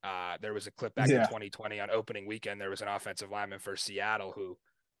sideline. There was a clip back in Yeah. 2020 on opening weekend. There was an offensive lineman for Seattle who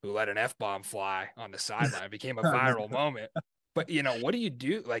let an F-bomb fly on the sideline. It became a viral moment. But, what do you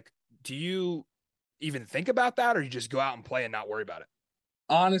do? Like, do you even think about that, or you just go out and play and not worry about it?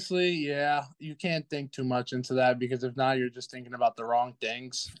 Honestly, yeah, you can't think too much into that because if not, you're just thinking about the wrong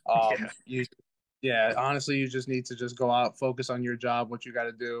things. Yeah. Yeah, honestly, you just need to just go out, focus on your job, what you got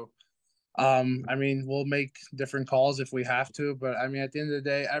to do. I mean, we'll make different calls if we have to, but I mean, at the end of the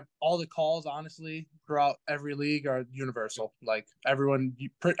day, all the calls, honestly, throughout every league are universal. Like,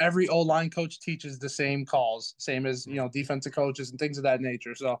 every O line coach teaches the same calls, same as defensive coaches and things of that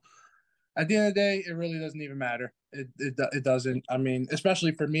nature. So at the end of the day, it really doesn't even matter. It doesn't. I mean,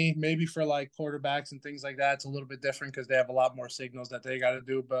 especially for me, maybe for like quarterbacks and things like that, it's a little bit different because they have a lot more signals that they got to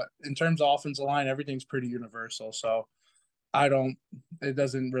do. But in terms of offensive line, everything's pretty universal. So I don't. It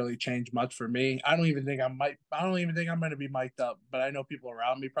doesn't really change much for me. I don't even think I'm going to be mic'd up, but I know people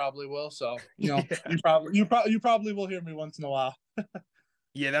around me probably will. So Yeah. you probably will hear me once in a while.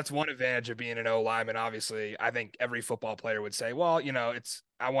 Yeah, that's one advantage of being an O lineman. Obviously, I think every football player would say, well,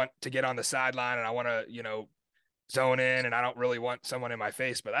 I want to get on the sideline and I want to, zone in and I don't really want someone in my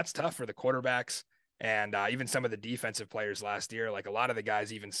face. But that's tough for the quarterbacks and even some of the defensive players last year. Like a lot of the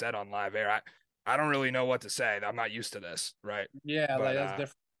guys even said on live air, I don't really know what to say. I'm not used to this. Right. Yeah, like But that's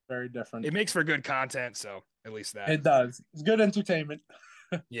different. Very different. it makes for good content. So at least that. It does. It's good entertainment.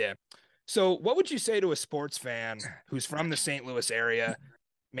 Yeah. So what would you say to a sports fan who's from the St. Louis area?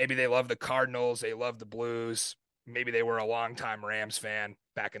 Maybe they love the Cardinals, they love the Blues. Maybe they were a longtime Rams fan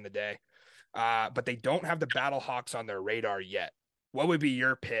back in the day, but they don't have the Battlehawks on their radar yet. What would be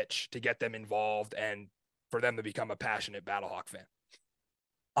your pitch to get them involved and for them to become a passionate Battlehawk fan?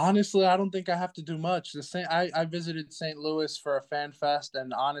 Honestly, I don't think I have to do much. I visited St. Louis for a fan fest,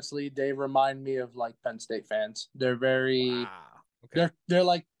 and honestly, they remind me of like Penn State fans. They're very Wow. Okay. they're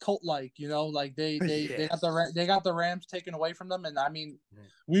like cult like, like they Yeah. got the Rams taken away from them, and I mean, Mhm.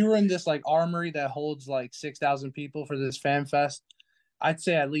 we were in this like armory that holds like 6,000 people for this fan fest. I'd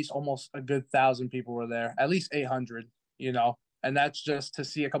say at least almost a good 1,000 people were there, at least 800. And that's just to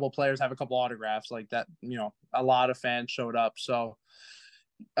see a couple players have a couple autographs like that. A lot of fans showed up. So,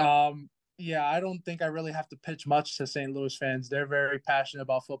 yeah, I don't think I really have to pitch much to St. Louis fans. They're very passionate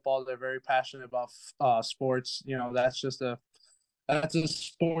about football. They're very passionate about sports. That's a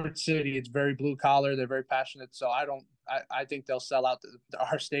sports city. It's very blue collar. They're very passionate. So I think they'll sell out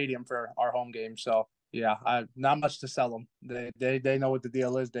our stadium for our home game. So yeah, not much to sell them. They know what the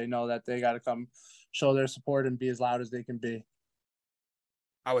deal is. They know that they got to come show their support and be as loud as they can be.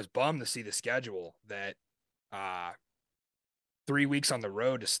 I was bummed to see the schedule that 3 weeks on the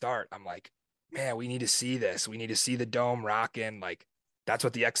road to start. I'm like, man, we need to see this. We need to see the dome rocking. Like that's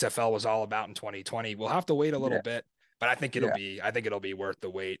what the XFL was all about in 2020. We'll have to wait a little bit, but I think it'll be worth the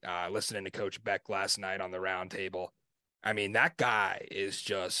wait. Listening to Coach Beck last night on the round table. I mean, that guy is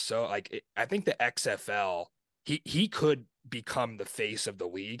just so I think the XFL, he could become the face of the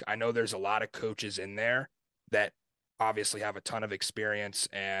league. I know there's a lot of coaches in there that obviously have a ton of experience,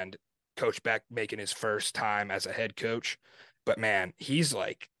 and Coach Beck making his first time as a head coach. But man, he's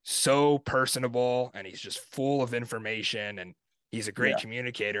like so personable and he's just full of information and he's a great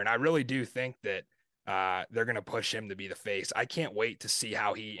communicator. And I really do think that they're going to push him to be the face. I can't wait to see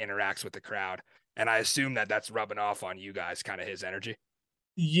how he interacts with the crowd. And I assume that that's rubbing off on you guys, kind of his energy.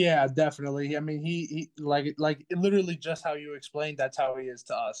 Yeah, definitely. I mean, he like literally just how you explained. That's how he is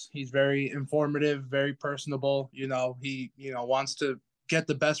to us. He's very informative, very personable. He wants to get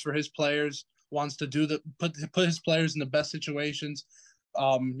the best for his players. Wants to put his players in the best situations.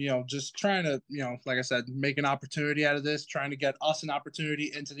 Just trying to like I said, make an opportunity out of this. Trying to get us an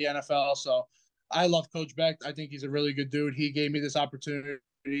opportunity into the NFL. So I love Coach Beck. I think he's a really good dude. He gave me this opportunity.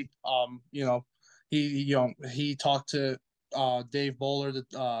 He talked to Dave Bowler,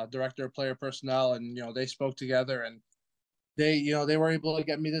 the director of player personnel, and they spoke together and they were able to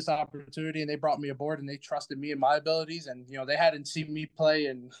get me this opportunity and they brought me aboard and they trusted me and my abilities and they hadn't seen me play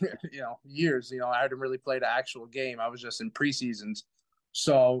in years. I hadn't really played an actual game. I was just in preseasons.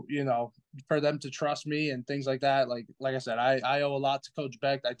 So, for them to trust me and things like that, like I said, I owe a lot to Coach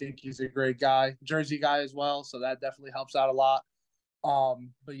Beck. I think he's a great guy, Jersey guy as well. So that definitely helps out a lot.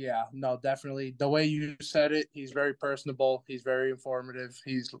 But yeah, no, definitely the way you said it, he's very personable. He's very informative.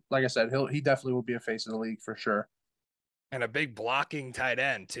 He's like I said, he definitely will be a face of the league for sure. And a big blocking tight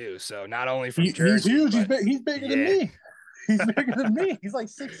end too. So not only from He's Jersey, huge. but He's bigger than me. He's bigger than me. He's like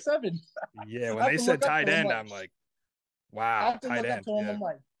 6'7". Yeah, when they said tight end, I'm like, I wow, have to tight look up end. to him. Yeah. I'm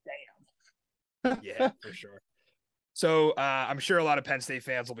like, damn. Yeah, for sure. So I'm sure a lot of Penn State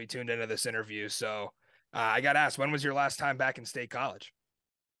fans will be tuned into this interview. So I got to ask, when was your last time back in State College?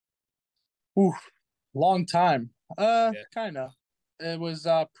 Ooh, long time. Yeah. Kind of. It was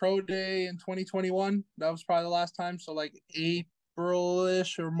pro day in 2021. That was probably the last time. So like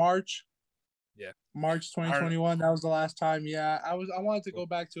April-ish or March. Yeah. March 2021. That was the last time. Yeah, I wanted to go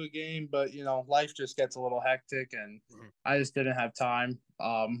back to a game, but life just gets a little hectic, and I just didn't have time.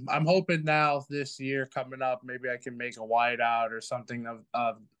 I'm hoping now this year coming up, maybe I can make a whiteout or something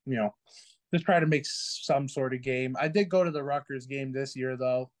of just try to make some sort of game. I did go to the Rutgers game this year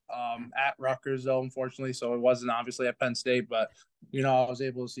though, at Rutgers though, unfortunately, so it wasn't obviously at Penn State, but I was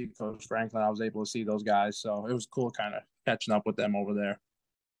able to see Coach Franklin. I was able to see those guys, so it was cool kind of catching up with them over there.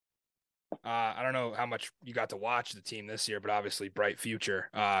 I don't know how much you got to watch the team this year, but obviously bright future.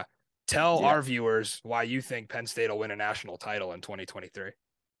 Tell our viewers why you think Penn State will win a national title in 2023.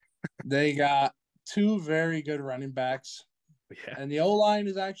 They got two very good running backs. Yeah. And the O-line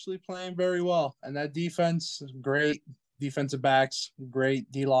is actually playing very well. And that defense is great. Defensive backs, great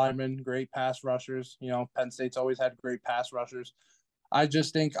D linemen, great pass rushers. Penn State's always had great pass rushers. I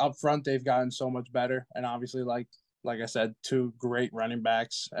just think up front they've gotten so much better. And obviously, like I said, two great running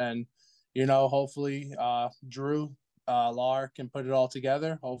backs. And hopefully Drew Lar can put it all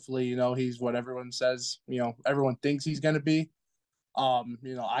together. Hopefully, he's what everyone says, everyone thinks he's going to be.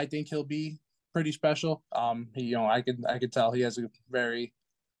 I think he'll be pretty special. I could tell he has a very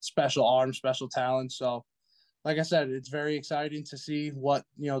special arm, special talent. So, like I said, it's very exciting to see what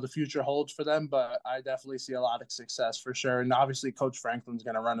the future holds for them. But I definitely see a lot of success for sure. And obviously, Coach Franklin's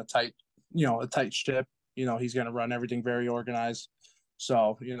going to run a tight ship. He's going to run everything very organized.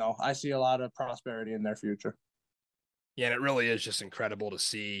 So, I see a lot of prosperity in their future. Yeah, and it really is just incredible to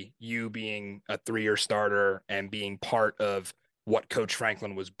see you being a 3-year starter and being part of what Coach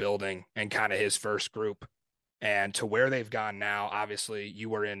Franklin was building and kind of his first group, and to where they've gone now. Obviously, you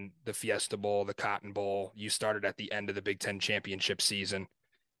were in the Fiesta Bowl, the Cotton Bowl. You started at the end of the Big Ten championship season.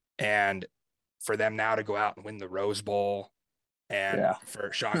 And for them now to go out and win the Rose Bowl, and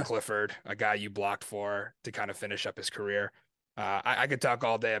for Sean Clifford, a guy you blocked for, to kind of finish up his career. I could talk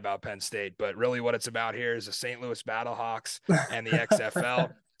all day about Penn State, but really what it's about here is the St. Louis Battlehawks and the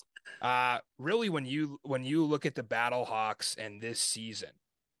XFL. Really, when you look at the Battlehawks and this season,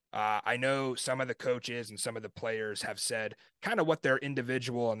 I know some of the coaches and some of the players have said kind of what their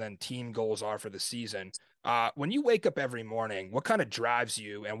individual and then team goals are for the season. When you wake up every morning, what kind of drives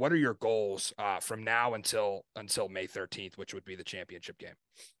you, and what are your goals from now until May 13th, which would be the championship game?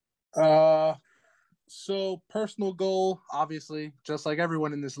 So personal goal, obviously, just like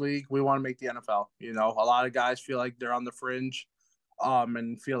everyone in this league, we want to make the NFL. You know, a lot of guys feel like they're on the fringe,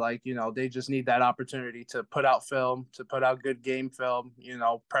 and feel like, you know, they just need that opportunity to put out film, to put out good game film, you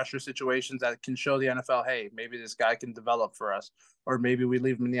know, pressure situations that can show the NFL, hey, maybe this guy can develop for us, or maybe we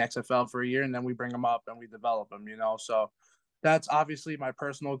leave him in the XFL for a year and then we bring him up and we develop him, you know. So that's obviously my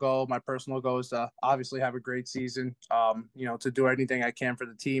personal goal. My personal goal is to obviously have a great season, you know, to do anything I can for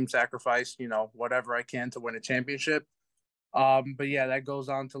the team, sacrifice, you know, whatever I can to win a championship. But yeah, that goes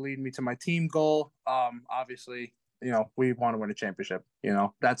on to lead me to my team goal. Obviously, you know, we want to win a championship. You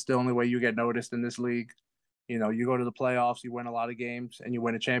know, that's the only way you get noticed in this league. You know, you go to the playoffs, you win a lot of games, and you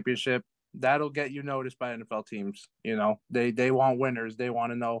win a championship. That'll get you noticed by NFL teams. You know, they want winners. They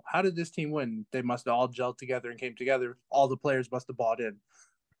want to know, how did this team win? They must have all gelled together and came together. All the players must have bought in.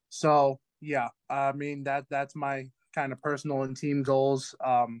 So yeah, I mean, that's my kind of personal and team goals.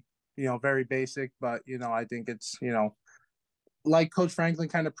 You know, very basic, but you know, I think it's, you know, like Coach Franklin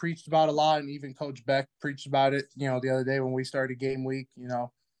kind of preached about a lot, and even Coach Beck preached about it, you know, the other day when we started game week. You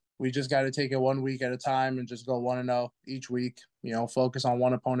know, we just got to take it 1 week at a time and just go 1-0 each week, you know, focus on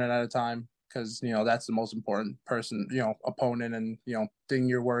one opponent at a time, because, you know, that's the most important person, you know, opponent and, you know, thing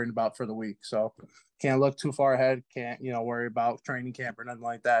you're worrying about for the week. So can't look too far ahead, can't, you know, worry about training camp or nothing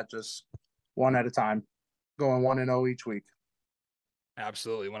like that, just one at a time, going 1-0 each week.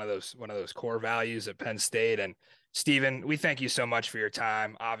 Absolutely. One of those core values at Penn State. And Stephen, we thank you so much for your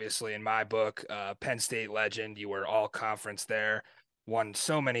time. Obviously, in my book, Penn State legend, you were all conference there, won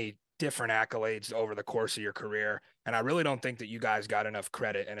so many different accolades over the course of your career. And I really don't think that you guys got enough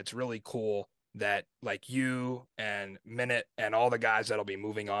credit. And it's really cool that like you and Minute and all the guys that'll be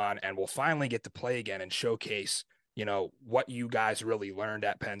moving on and will finally get to play again and showcase, you know, what you guys really learned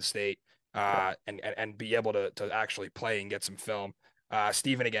at Penn State, and be able to actually play and get some film.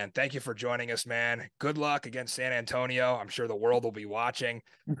 Stephen, again, thank you for joining us, man. Good luck against San Antonio. I'm sure the world will be watching.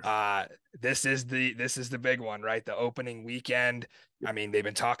 This is the big one, right? The opening weekend. I mean, they've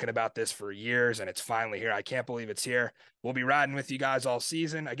been talking about this for years, and it's finally here. I can't believe it's here. We'll be riding with you guys all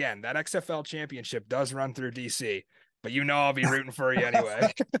season. Again, that XFL championship does run through DC, but you know I'll be rooting for you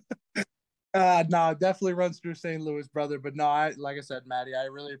anyway. No, it definitely runs through St. Louis, brother. But no, like I said, Maddie, I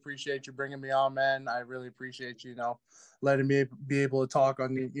really appreciate you bringing me on, man. I really appreciate you, you know, letting me be able to talk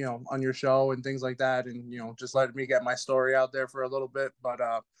on you know, on your show and things like that, and you know, just letting me get my story out there for a little bit. But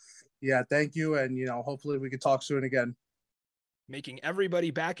yeah, thank you, and you know, hopefully we could talk soon again. Making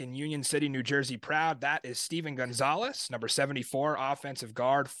everybody back in Union City, New Jersey proud. That is Stephen Gonzalez, number 74, offensive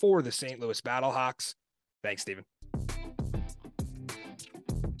guard for the St. Louis Battlehawks. Thanks, Stephen.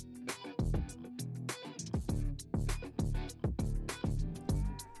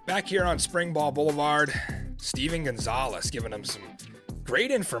 Back here on Springball Boulevard, Stephen Gonzalez giving him some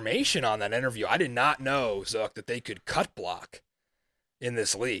great information on that interview. I did not know, Zook, that they could cut block in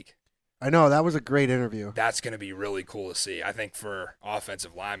this league. I know, that was a great interview. That's going to be really cool to see. I think for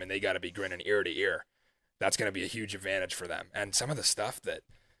offensive linemen, they got to be grinning ear to ear. That's going to be a huge advantage for them. And some of the stuff that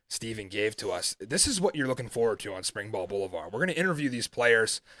Stephen gave to us, this is what you're looking forward to on Springball Boulevard. We're going to interview these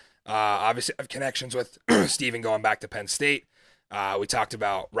players. Obviously, I have connections with Stephen going back to Penn State. We talked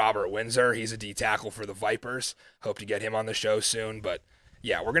about Robert Windsor. He's a D tackle for the Vipers. Hope to get him on the show soon. But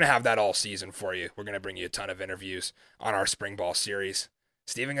yeah, we're going to have that all season for you. We're going to bring you a ton of interviews on our Springball series.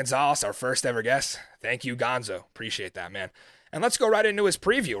 Stephen Gonzalez, our first ever guest. Thank you, Gonzo. Appreciate that, man. And let's go right into his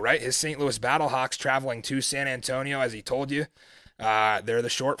preview, right? His St. Louis Battlehawks traveling to San Antonio, as he told you. They're the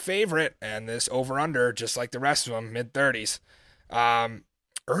short favorite, and this over-under, just like the rest of them, mid-30s.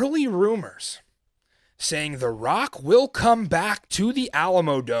 Early rumors saying The Rock will come back to the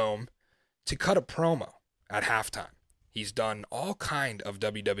Alamo Dome to cut a promo at halftime. He's done all kind of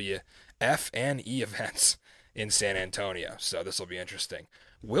WWF and E events in San Antonio, so this will be interesting.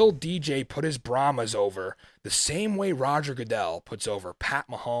 Will DJ put his Brahmas over the same way Roger Goodell puts over Pat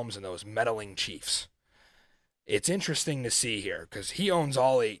Mahomes and those meddling Chiefs? It's interesting to see here because he owns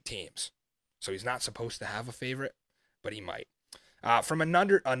all 8 teams, so he's not supposed to have a favorite, but he might. From a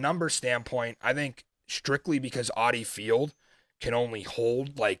number standpoint, I think strictly because Audi Field can only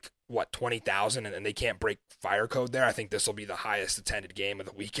hold 20,000 and they can't break fire code there, I think this will be the highest attended game of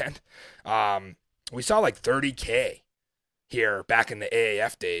the weekend. We saw 30K here back in the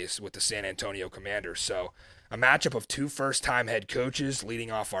AAF days with the San Antonio Commanders. So a matchup of two first-time head coaches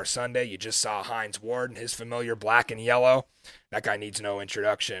leading off our Sunday. You just saw Hines Ward and his familiar black and yellow. That guy needs no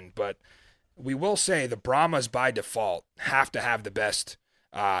introduction. But we will say the Brahmas, by default, have to have the best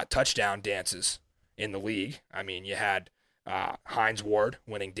touchdown dances in the league. I mean, you had Hines Ward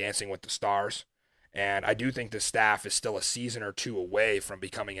winning Dancing with the Stars. And I do think the staff is still a season or two away from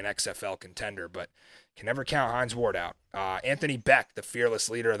becoming an XFL contender, but can never count Hines Ward out. Anthony Beck, the fearless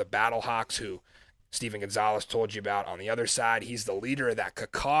leader of the Battlehawks, who Stephen Gonzalez told you about on the other side. He's the leader of that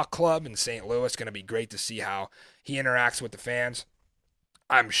Kickoff club in St. Louis. Going to be great to see how he interacts with the fans.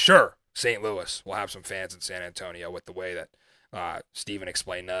 I'm sure St. Louis will have some fans in San Antonio with the way that Stephen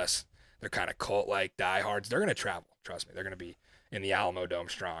explained to us. They're kind of cult-like diehards. They're going to travel. Trust me, they're going to be in the Alamo Dome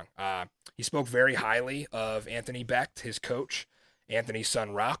strong. He spoke very highly of Anthony Beck, his coach. Anthony's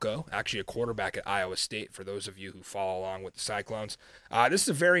son Rocco, actually a quarterback at Iowa State, for those of you who follow along with the Cyclones. This is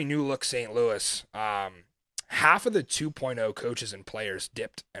a very new-look St. Louis. Half of the 2.0 coaches and players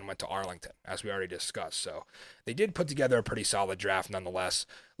dipped and went to Arlington, as we already discussed. So they did put together a pretty solid draft nonetheless.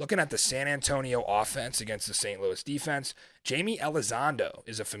 Looking at the San Antonio offense against the St. Louis defense, Jamie Elizondo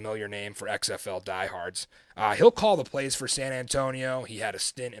is a familiar name for XFL diehards. He'll call the plays for San Antonio. He had a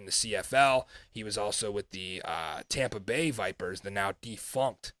stint in the CFL. He was also with the Tampa Bay Vipers, the now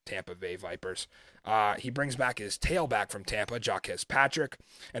defunct Tampa Bay Vipers. He brings back his tailback from Tampa, Jaquez Patrick.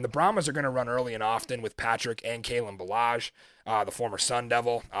 And the Brahmas are going to run early and often with Patrick and Kalen Ballage, the former Sun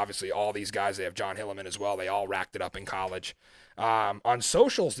Devil. Obviously, all these guys, they have John Hilliman as well. They all racked it up in college. On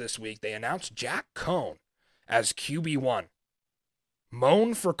socials this week, they announced Jack Cohn as QB1.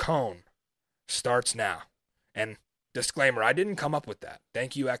 Moan for Cohn starts now. And disclaimer, I didn't come up with that.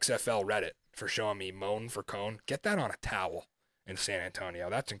 Thank you, XFL Reddit, for showing me Moan for Cohn. Get that on a towel in San Antonio.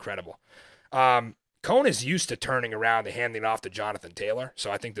 That's incredible. Cohn is used to turning around and handing it off to Jonathan Taylor,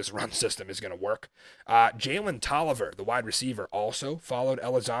 so I think this run system is going to work. Jalen Tolliver, the wide receiver, also followed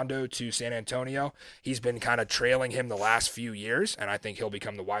Elizondo to San Antonio. He's been kind of trailing him the last few years, and I think he'll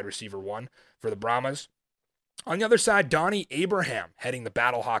become the wide receiver one for the Brahmas. On the other side, Donnie Abraham, heading the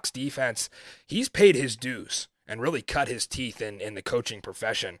Battlehawks defense, he's paid his dues and really cut his teeth in the coaching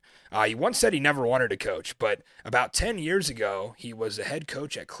profession. He once said he never wanted to coach, but about 10 years ago, he was a head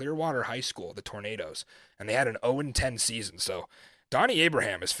coach at Clearwater High School, the Tornadoes, and they had an 0-10 season. So Donnie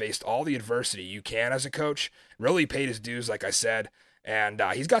Abraham has faced all the adversity you can as a coach, really paid his dues, like I said, and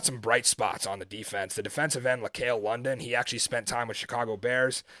he's got some bright spots on the defense. The defensive end, LaCale London, he actually spent time with Chicago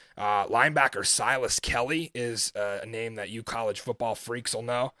Bears. Linebacker Silas Kelly is a name that you college football freaks will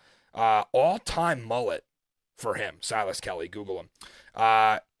know. All-time mullet for him, Silas Kelly, Google him.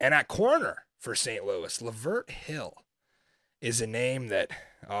 And at corner for St. Louis, Lavert Hill is a name that,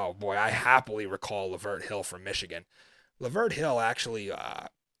 oh boy, I happily recall Lavert Hill from Michigan. Lavert Hill actually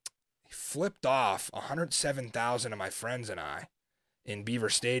flipped off 107,000 of my friends and I in Beaver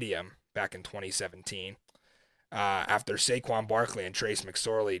Stadium back in 2017 after Saquon Barkley and Trace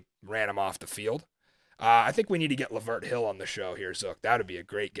McSorley ran him off the field. I think we need to get Lavert Hill on the show here, Zook. That would be a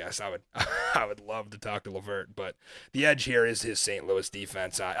great guest. I would love to talk to Lavert, but the edge here is his St. Louis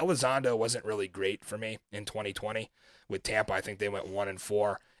defense. Elizondo wasn't really great for me in 2020. With Tampa, I think they went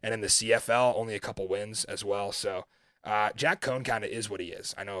 1-4, and in the CFL, only a couple wins as well. So Jack Cohn kind of is what he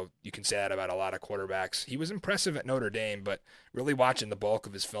is. I know you can say that about a lot of quarterbacks. He was impressive at Notre Dame, but really watching the bulk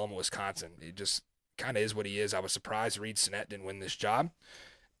of his film at Wisconsin, he just kind of is what he is. I was surprised Reed Sinnett didn't win this job,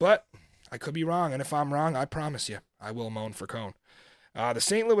 but I could be wrong, and if I'm wrong, I promise you, I will moan for Cohn. The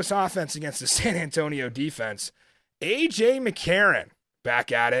St. Louis offense against the San Antonio defense. A.J. McCarron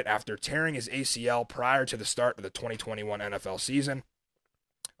back at it after tearing his ACL prior to the start of the 2021 NFL season.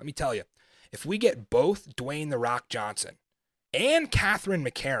 Let me tell you, if we get both Dwayne "The Rock" Johnson and Catherine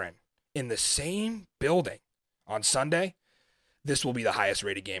McCarron in the same building on Sunday, this will be the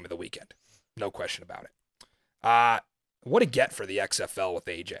highest-rated game of the weekend. No question about it. What a get for the XFL with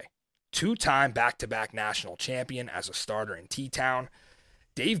A.J. Two-time back-to-back national champion as a starter in T-Town.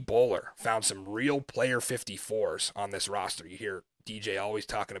 Dave Bowler found some real player 54s on this roster. You hear DJ always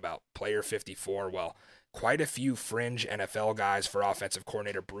talking about player 54. Well, quite a few fringe NFL guys for offensive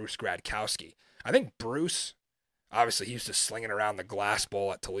coordinator Bruce Gradkowski. I think Bruce, obviously he used to slinging around the glass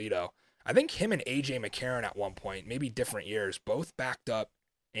bowl at Toledo. I think him and A.J. McCarron at one point, maybe different years, both backed up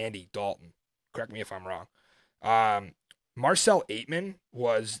Andy Dalton. Correct me if I'm wrong. Marcel Aitman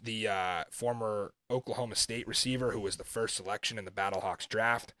was the former Oklahoma State receiver who was the first selection in the Battlehawks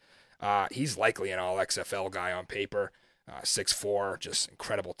draft. He's likely an all-XFL guy on paper. 6'4", just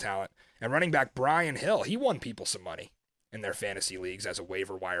incredible talent. And running back Brian Hill, he won people some money in their fantasy leagues as a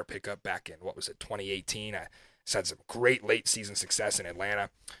waiver wire pickup back in, 2018? He's had some great late season success in Atlanta.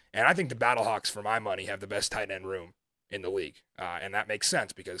 And I think the Battlehawks, for my money, have the best tight end room in the league. And that makes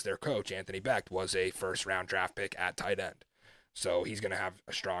sense because their coach, Anthony Becht, was a first-round draft pick at tight end. So he's going to have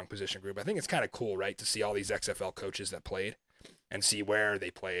a strong position group. I think it's kind of cool, right, to see all these XFL coaches that played and see where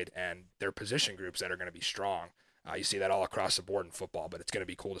they played and their position groups that are going to be strong. You see that all across the board in football, but it's going to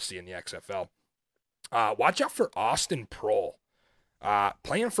be cool to see in the XFL. Watch out for Austin Prohl.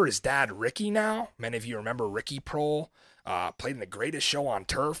 Playing for his dad, Ricky, now. Many of you remember Ricky Prohl. Played in The Greatest Show on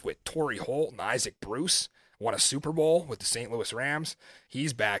Turf with Torrey Holt and Isaac Bruce. Won a Super Bowl with the St. Louis Rams.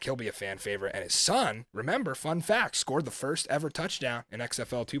 He's back. He'll be a fan favorite. And his son, remember, fun fact, scored the first ever touchdown in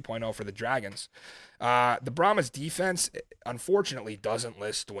XFL 2.0 for the Dragons. The Brahmas defense, unfortunately, doesn't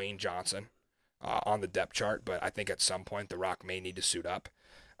list Dwayne Johnson on the depth chart, but I think at some point the Rock may need to suit up.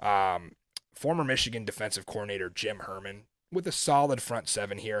 Former Michigan defensive coordinator Jim Herman with a solid front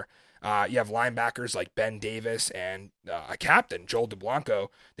seven here. You have linebackers like Ben Davis and a captain, Joel DeBlanco.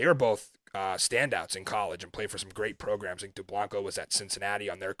 They were both standouts in college and played for some great programs. I think DeBlanco was at Cincinnati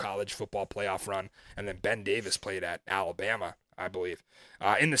on their college football playoff run, and then Ben Davis played at Alabama, I believe.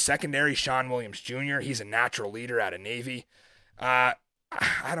 In the secondary, Sean Williams Jr., he's a natural leader out of Navy. I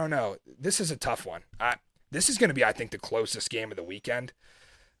don't know. This is a tough one. This is going to be, I think, the closest game of the weekend.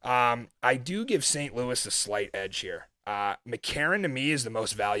 I do give St. Louis a slight edge here. McCarron, to me, is the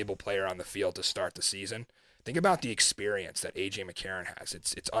most valuable player on the field to start the season. Think about the experience that A.J. McCarron has.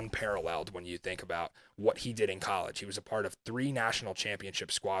 It's unparalleled when you think about what he did in college. He was a part of 3 national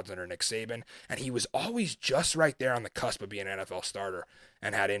championship squads under Nick Saban, and he was always just right there on the cusp of being an NFL starter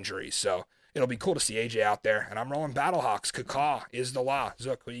and had injuries. So it'll be cool to see A.J. out there, and I'm rolling Battlehawks. Kickoff is the law.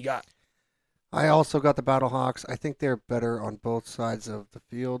 Zook, what do you got? I also got the Battlehawks. I think they're better on both sides of the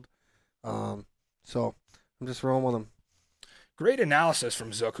field. So I'm just rolling with them. Great analysis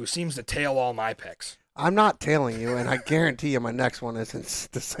from Zook, who seems to tail all my picks. I'm not tailing you, and I guarantee you my next one isn't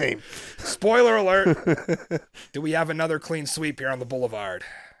the same. Spoiler alert. Do we have another clean sweep here on the Boulevard?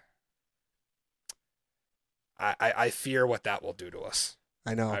 I fear what that will do to us.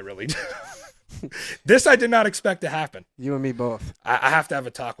 I know. I really do. This I did not expect to happen. You and me both. I have to have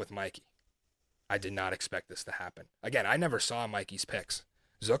a talk with Mikey. I did not expect this to happen. Again, I never saw Mikey's picks.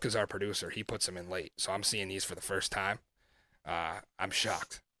 Zook is our producer. He puts them in late, so I'm seeing these for the first time. I'm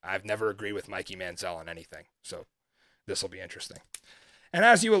shocked. I've never agreed with Mikey Manziel on anything, so this will be interesting. And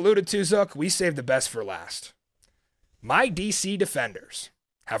as you alluded to, Zook, we saved the best for last. My DC Defenders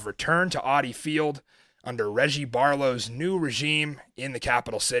have returned to Audi Field under Reggie Barlow's new regime in the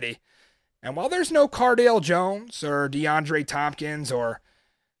capital city. And while there's no Cardale Jones or DeAndre Tompkins or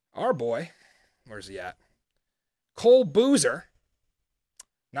our boy, where's he at? Cole Boozer,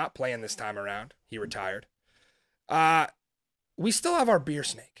 not playing this time around. He retired. We still have our beer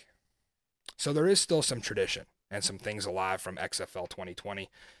snake. So there is still some tradition and some things alive from XFL 2020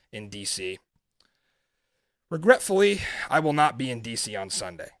 in DC. Regretfully, I will not be in DC on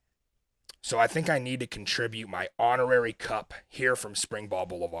Sunday. So I think I need to contribute my honorary cup here from Springball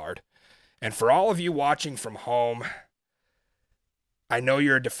Boulevard. And for all of you watching from home, I know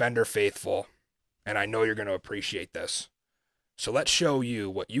you're a Defender faithful, and I know you're going to appreciate this. So let's show you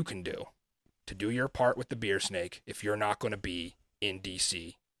what you can do to do your part with the beer snake if you're not going to be in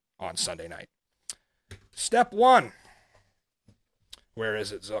DC on Sunday night. Step 1. Where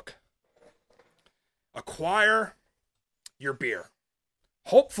is it, Zook? Acquire your beer.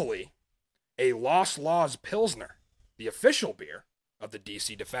 Hopefully, a Lost Laws Pilsner, the official beer of the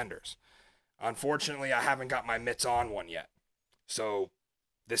DC Defenders. Unfortunately, I haven't got my mitts on one yet. So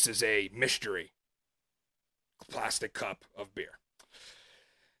this is a mystery plastic cup of beer.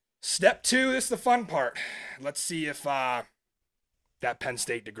 Step 2, this is the fun part. Let's see if that Penn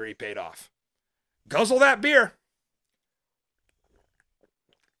State degree paid off. Guzzle that beer.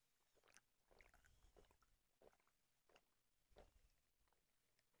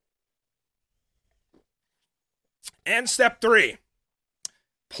 And step 3,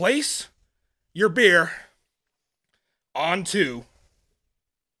 place your beer onto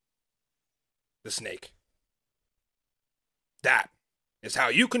the snake. That is how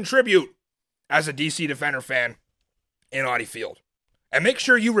you contribute as a DC Defender fan in Audi Field. And make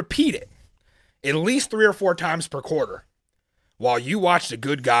sure you repeat it at least 3 or 4 times per quarter while you watch the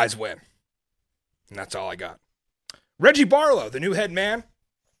good guys win. And that's all I got. Reggie Barlow, the new head man.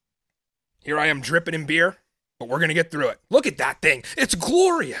 Here I am dripping in beer, but we're going to get through it. Look at that thing. It's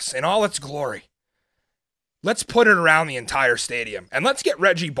glorious in all its glory. Let's put it around the entire stadium, and let's get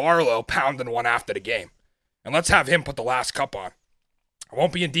Reggie Barlow pounding one after the game. And let's have him put the last cup on. I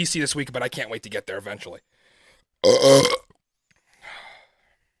won't be in DC this week, but I can't wait to get there eventually. I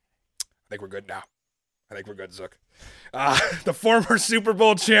think we're good now. I think we're good, Zook. The former Super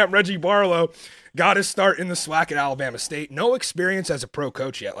Bowl champ, Reggie Barlow, got his start in the SWAC at Alabama State. No experience as a pro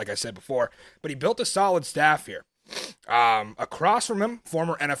coach yet, like I said before, but he built a solid staff here. Across from him,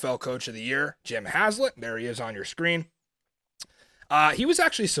 former NFL Coach of the Year, Jim Haslett. There he is on your screen. He was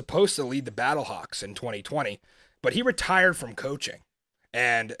actually supposed to lead the Battlehawks in 2020, but he retired from coaching.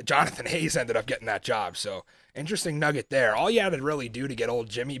 And Jonathan Hayes ended up getting that job. So, interesting nugget there. All you had to really do to get old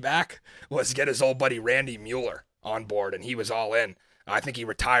Jimmy back was get his old buddy Randy Mueller on board, and he was all in. I think he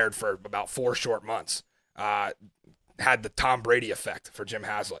retired for about 4 short months. Had the Tom Brady effect for Jim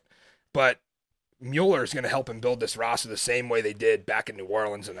Haslett. But Mueller is going to help him build this roster the same way they did back in New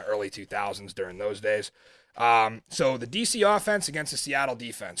Orleans in the early 2000s during those days. So the DC offense against the Seattle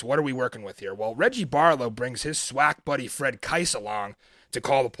defense. What are we working with here? Well, Reggie Barlow brings his SWAC buddy Fred Keiss along to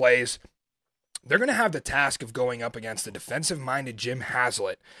call the plays. They're going to have the task of going up against the defensive-minded Jim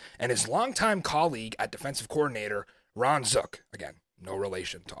Haslett and his longtime colleague at defensive coordinator Ron Zook. Again, no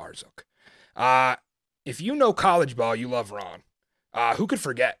relation to our Zook. If you know college ball, you love Ron. Who could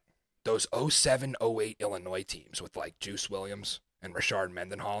forget those 07-08 Illinois teams with like Juice Williams and Rashard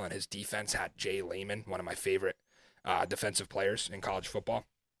Mendenhall, and his defense had Jay Lehman, one of my favorite defensive players in college football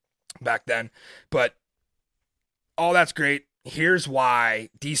back then. But all that's great. Here's why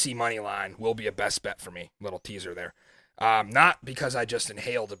DC Moneyline will be a best bet for me. Little teaser there. Not because I just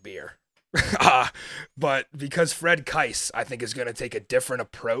inhaled a beer, but because Fred Keiss, I think, is going to take a different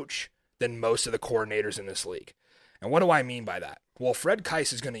approach than most of the coordinators in this league. And what do I mean by that? Well, Fred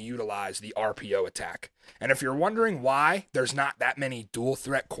Keiss is going to utilize the RPO attack. And if you're wondering why there's not that many dual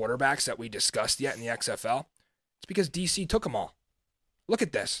threat quarterbacks that we discussed yet in the XFL, it's because DC took them all. Look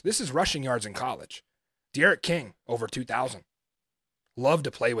at this. This is rushing yards in college. De'Aaron King, over 2,000. Love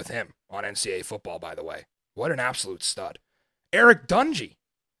to play with him on NCAA football, by the way. What an absolute stud. Eric Dungy,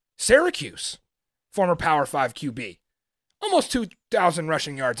 Syracuse, former Power 5 QB. Almost 2,000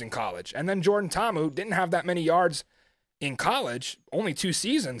 rushing yards in college. And then Jordan Ta'amu didn't have that many yards in college, only 2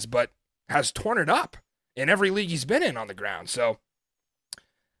 seasons, but has torn it up in every league he's been in on the ground. So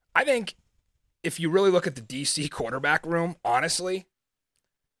I think if you really look at the DC quarterback room, honestly,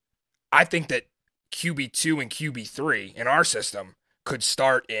 I think that QB2 and QB3 in our system could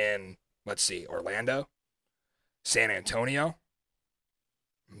start in, let's see, Orlando, San Antonio,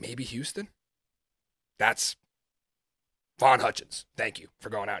 maybe Houston. That's Vaughn Hutchins. Thank you for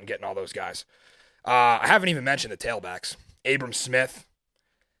going out and getting all those guys. I haven't even mentioned the tailbacks. Abram Smith.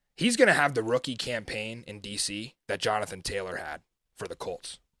 He's going to have the rookie campaign in DC that Jonathan Taylor had for the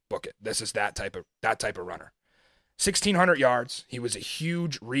Colts. Book it. This is that type of runner. 1,600 yards. He was a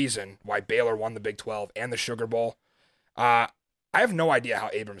huge reason why Baylor won the Big 12 and the Sugar Bowl. I have no idea how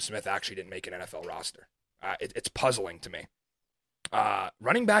Abram Smith actually didn't make an NFL roster. It's puzzling to me.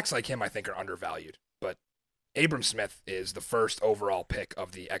 Running backs like him, I think, are undervalued. But Abram Smith is the first overall pick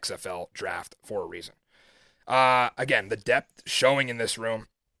of the XFL draft for a reason. Again, the depth showing in this room.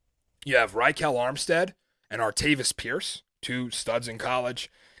 You have Rykel Armstead and Artavis Pierce, 2 studs in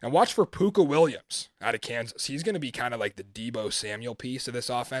college. And watch for Puka Williams out of Kansas. He's going to be kind of like the Deebo Samuel piece of this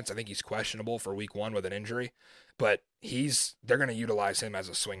offense. I think he's questionable for week 1 with an injury. But they're going to utilize him as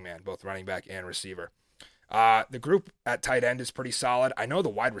a swingman, both running back and receiver. The group at tight end is pretty solid. I know the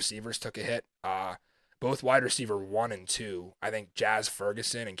wide receivers took a hit. Both wide receiver 1 and 2, I think Jazz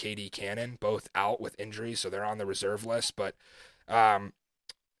Ferguson and KD Cannon, both out with injuries, so they're on the reserve list. But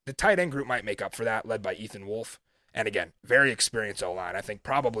the tight end group might make up for that, led by Ethan Wolf. And again, very experienced O-line. I think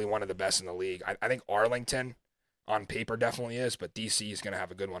probably one of the best in the league. I think Arlington on paper definitely is, but DC is going to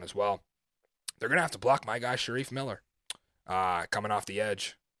have a good one as well. They're going to have to block my guy, Sharif Miller, coming off the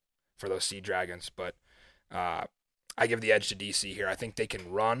edge for those Sea Dragons. But I give the edge to DC here. I think they can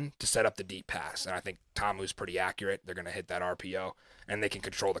run to set up the deep pass, and I think Ta'amu's pretty accurate. They're going to hit that RPO, and they can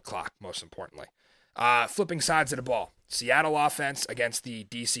control the clock, most importantly. Flipping sides of the ball. Seattle offense against the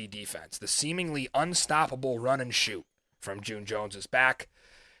DC defense. The seemingly unstoppable run and shoot from June Jones is back.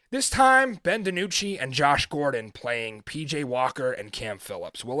 This time, Ben DiNucci and Josh Gordon playing PJ Walker and Cam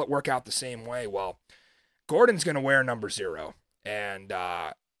Phillips. Will it work out the same way? Well, Gordon's going to wear number 0. And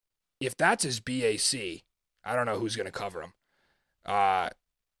if that's his BAC, I don't know who's going to cover him. I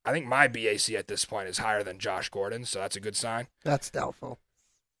think my BAC at this point is higher than Josh Gordon's, so that's a good sign. That's doubtful.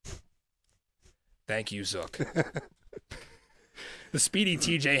 Thank you, Zook. The speedy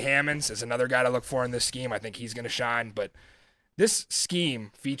TJ Hammonds is another guy to look for in this scheme. I think he's going to shine, but this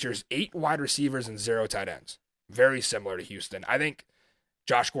scheme features 8 wide receivers and 0 tight ends. Very similar to Houston. I think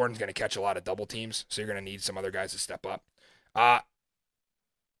Josh Gordon's going to catch a lot of double teams, so you're going to need some other guys to step up.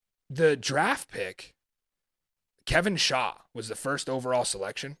 The draft pick, Kevin Shaw, was the first overall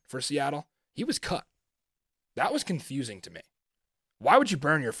selection for Seattle. He was cut That was confusing to me. Why would you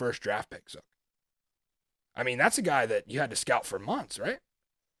burn your first draft pick, Zook? I mean, that's a guy that you had to scout for months, right?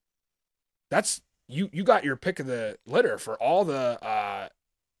 That's you got your pick of the litter for all the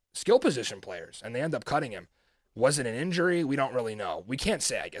skill position players, and they end up cutting him. Was it an injury? We don't really know. We can't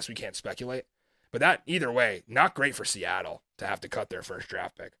say, I guess. We can't speculate. But that, either way, not great for Seattle to have to cut their first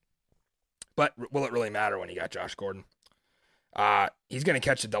draft pick. But will it really matter when you got Josh Gordon? He's going to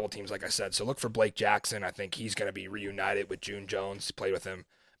catch the double teams, like I said. So look for Blake Jackson. I think he's going to be reunited with June Jones. Played with him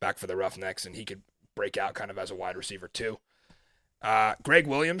back for the Roughnecks, and he could break out kind of as a wide receiver too. Greg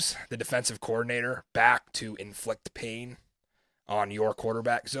Williams, the defensive coordinator, back to inflict pain on your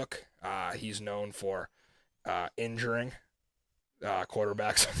quarterback, Zook. He's known for injuring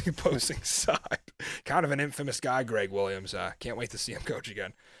quarterbacks on the opposing side. Kind of an infamous guy, Greg Williams. Can't wait to see him coach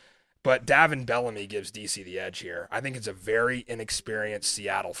again. But Davin Bellamy gives DC the edge here. I think it's a very inexperienced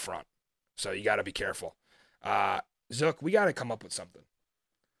Seattle front. So you got to be careful. Zook, we got to come up with something.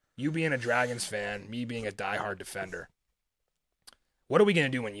 You being a Dragons fan, me being a diehard defender. What are we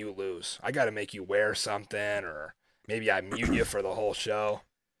going to do when you lose? I got to make you wear something, or maybe I mute you for the whole show.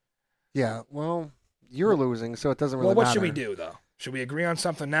 Yeah, well, you're losing, so it doesn't really matter. Well, what should we do, though? Should we agree on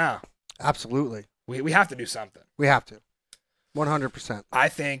something now? Absolutely. We have to do something. We have to. 100%. I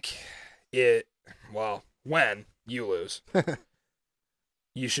think when you lose,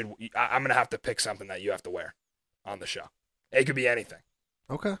 you should. I'm going to have to pick something that you have to wear on the show. It could be anything.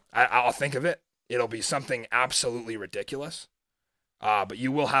 Okay. I'll think of it. It'll be something absolutely ridiculous. But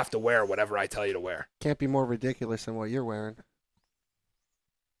you will have to wear whatever I tell you to wear. Can't be more ridiculous than what you're wearing.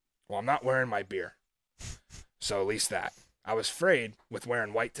 Well, I'm not wearing my beer. So at least that. I was afraid with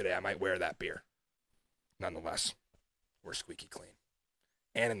wearing white today, I might wear that beer. Nonetheless, we're squeaky clean.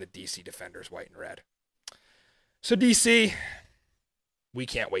 And in the DC Defenders, white and red. So DC, we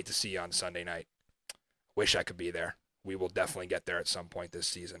can't wait to see you on Sunday night. Wish I could be there. We will definitely get there at some point this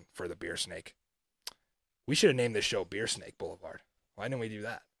season for the Beer Snake. We should have named this show Beer Snake Boulevard. Why didn't we do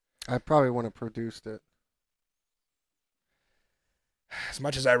that? I probably wouldn't have produced it. As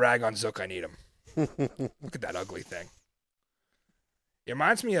much as I rag on Zook, I need him. Look at that ugly thing. It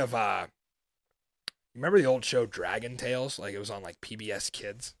reminds me of, remember the old show Dragon Tales? Like it was on like PBS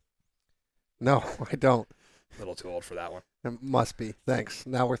Kids? No, I don't. A little too old for that one. It must be. Thanks.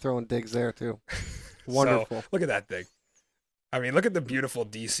 Now we're throwing digs there too. Wonderful. So, look at that thing. I mean, look at the beautiful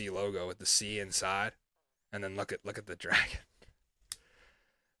DC logo with the C inside, and then look at the dragon.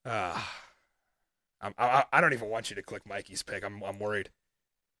 I don't even want you to click Mikey's pick. I'm worried.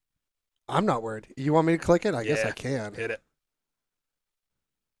 I'm not worried. You want me to click it? I guess I can. Hit it.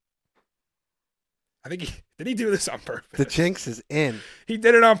 I think did he do this on purpose? The jinx is in. He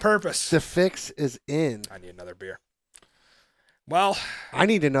did it on purpose. The fix is in. I need another beer. Well, I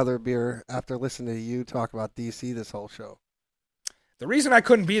need another beer after listening to you talk about DC this whole show. The reason I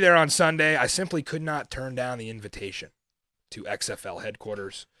couldn't be there on Sunday, I simply could not turn down the invitation to XFL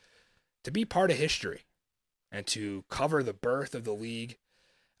headquarters to be part of history and to cover the birth of the league.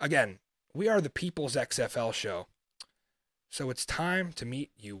 Again, we are the People's XFL show, so it's time to meet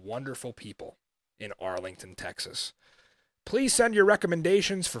you wonderful people in Arlington, Texas. Please send your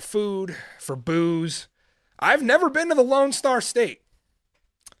recommendations for food, for booze. I've never been to the Lone Star State,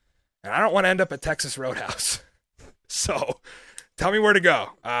 and I don't want to end up at Texas Roadhouse. So tell me where to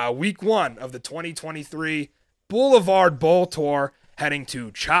go. Week 1 of the 2023 Boulevard Bowl Tour, heading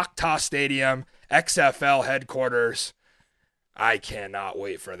to Choctaw Stadium, XFL headquarters. I cannot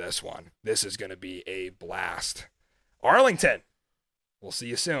wait for this one. This is going to be a blast. Arlington, we'll see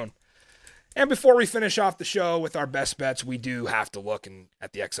you soon. And before we finish off the show with our best bets, we do have to look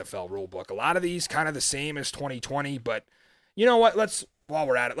at the XFL rulebook. A lot of these kind of the same as 2020, but you know what? While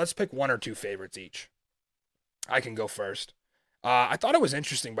we're at it, let's pick 1 or 2 favorites each. I can go first. I thought it was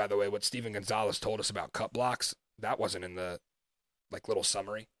interesting, by the way, what Steven Gonzalez told us about cut blocks. That wasn't in the little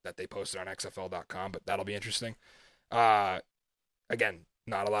summary that they posted on XFL.com, but that'll be interesting. Again,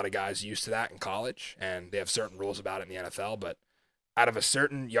 not a lot of guys used to that in college, and they have certain rules about it in the NFL, but out of a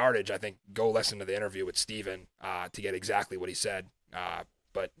certain yardage, I think go listen to the interview with Steven to get exactly what he said.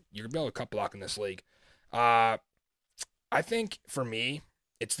 But you're going to be able to cut block in this league. I think, for me,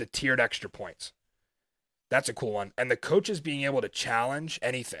 it's the tiered extra points. That's a cool one. And the coaches being able to challenge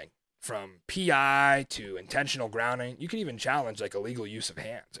anything from PI to intentional grounding. You can even challenge like illegal use of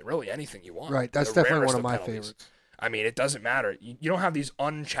hands. Really anything you want. Right. That's definitely one of my favorites. I mean, it doesn't matter. You don't have these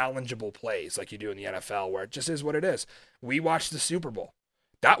unchallengeable plays like you do in the NFL where it just is what it is. We watched the Super Bowl.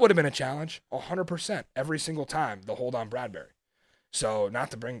 That would have been a challenge 100% every single time, the hold on Bradbury. So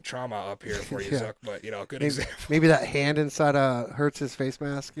not to bring trauma up here for you, Zuck, but, good example. Maybe that hand inside Hurts' face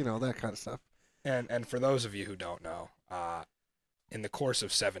mask, that kind of stuff. And for those of you who don't know, in the course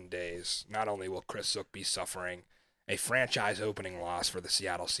of 7 days, not only will Chris Zook be suffering a franchise opening loss for the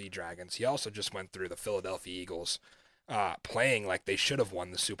Seattle Sea Dragons, he also just went through the Philadelphia Eagles playing like they should have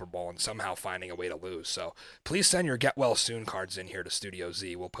won the Super Bowl and somehow finding a way to lose. So please send your Get Well Soon cards in here to Studio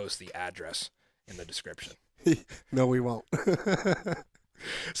Z. We'll post the address in the description. No, we won't.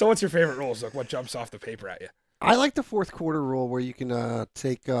 So what's your favorite rule, Zook? What jumps off the paper at you? I like the fourth quarter rule where you can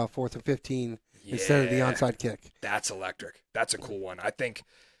take 4th and 15 instead of the onside kick. That's electric. That's a cool one. I think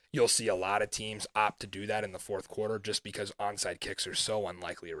you'll see a lot of teams opt to do that in the fourth quarter just because onside kicks are so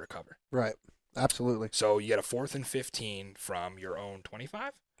unlikely to recover. Right. Absolutely. So you get a 4th and 15 from your own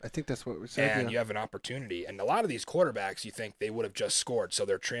 25. I think that's what we said. And you have an opportunity. And a lot of these quarterbacks, you think they would have just scored. So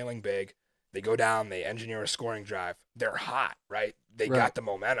they're trailing big. They go down. They engineer a scoring drive. They're hot, right? They got the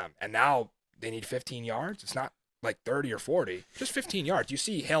momentum. And now they need 15 yards. It's not like 30 or 40. Just 15 yards. You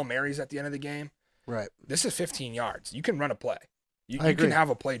see Hail Marys at the end of the game. Right. This is 15 yards. You can run a play. You agree. can have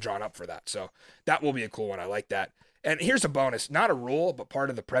a play drawn up for that. So that will be a cool one. I like that. And here's a bonus, not a rule, but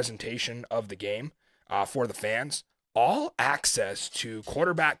part of the presentation of the game for the fans. All access to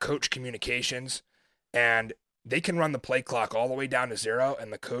quarterback coach communications, and they can run the play clock all the way down to 0,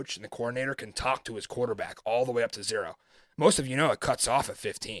 and the coach and the coordinator can talk to his quarterback all the way up to 0. Most of you know it cuts off at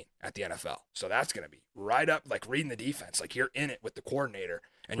 15 at the NFL. So that's going to be right up, like reading the defense. Like you're in it with the coordinator,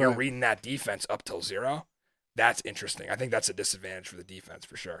 and you're reading that defense up till 0. That's interesting. I think that's a disadvantage for the defense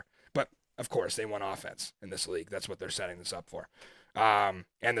for sure. But, of course, they want offense in this league. That's what they're setting this up for. And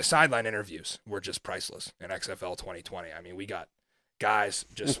the sideline interviews were just priceless in XFL 2020. I mean, we got guys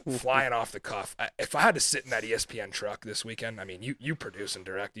just flying off the cuff. If I had to sit in that ESPN truck this weekend, I mean, you produce and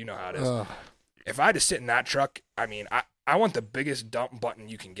direct. You know how it is. If I had to sit in that truck, I mean, I want the biggest dump button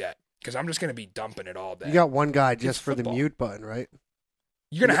you can get because I'm just going to be dumping it all day. You got one guy just for the mute button, right?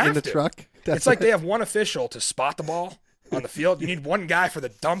 You're going to have in the truck. It's like they have one official to spot the ball on the field. You need one guy for the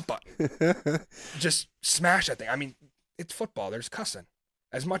dump button. Just smash that thing. I mean, it's football. There's cussing.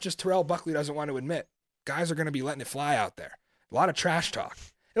 As much as Terrell Buckley doesn't want to admit, guys are going to be letting it fly out there. A lot of trash talk.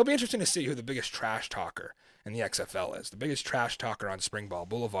 It'll be interesting to see who the biggest trash talker in the XFL is. The biggest trash talker on Springball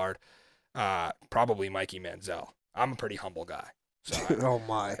Boulevard, probably Mikey Manziel. I'm a pretty humble guy. So oh,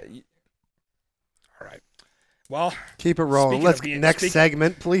 my. All right. Well, keep it rolling. Let's next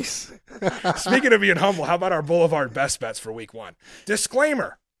segment, please. Speaking of being humble, how about our Boulevard best bets for week 1?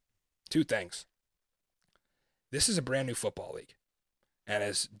 Disclaimer. 2 things. This is a brand new football league. And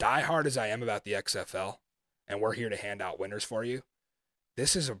as diehard as I am about the XFL, and we're here to hand out winners for you,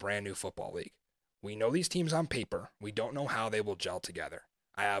 this is a brand new football league. We know these teams on paper. We don't know how they will gel together.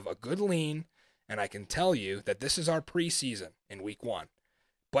 I have a good lean, and I can tell you that this is our preseason in week 1.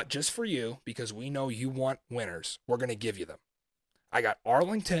 But just for you, because we know you want winners, we're going to give you them. I got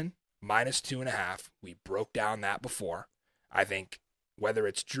Arlington -2.5. We broke down that before. I think whether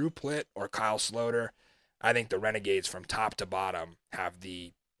it's Drew Plitt or Kyle Sloter, I think the Renegades from top to bottom have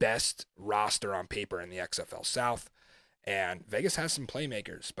the best roster on paper in the XFL South. And Vegas has some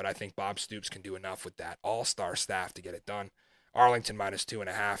playmakers, but I think Bob Stoops can do enough with that all-star staff to get it done. Arlington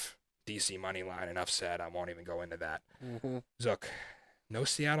 -2.5. DC money line, enough said. I won't even go into that. Zook. No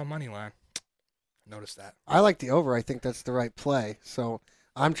Seattle money line. Notice that. I like the over. I think that's the right play. So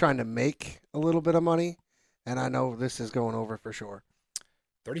I'm trying to make a little bit of money, and I know this is going over for sure.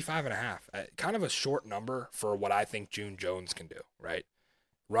 35.5. Kind of a short number for what I think June Jones can do, right?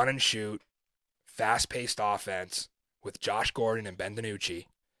 Run and shoot, fast-paced offense with Josh Gordon and Ben DiNucci.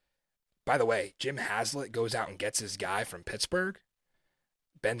 By the way, Jim Haslett goes out and gets his guy from Pittsburgh.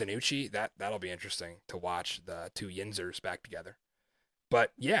 Ben DiNucci, that'll be interesting to watch the 2 Yinzers back together.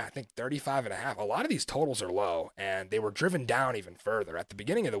 But, yeah, I think 35.5. A lot of these totals are low, and they were driven down even further. At the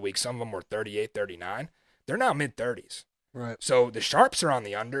beginning of the week, some of them were 38, 39. They're now mid-30s. Right. So the sharps are on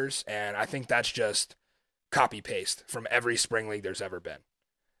the unders, and I think that's just copy-paste from every spring league there's ever been.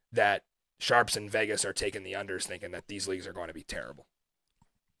 That sharps in Vegas are taking the unders thinking that these leagues are going to be terrible.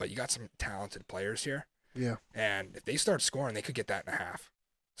 But you got some talented players here. Yeah. And if they start scoring, they could get that in a half.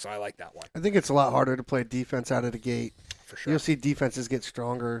 So I like that one. I think it's a lot harder to play defense out of the gate. For sure. You'll see defenses get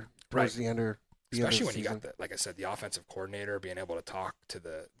stronger towards the end of Especially when season. you got, like I said, the offensive coordinator being able to talk to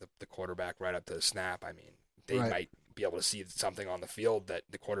the quarterback right up to the snap. I mean, they might be able to see something on the field that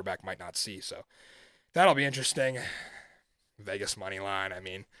the quarterback might not see. So that'll be interesting. Vegas money line. I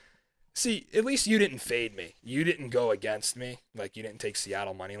mean, see, at least you didn't fade me. You didn't go against me. Like, you didn't take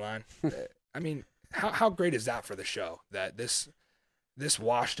Seattle money line. I mean, how great is that for the show that this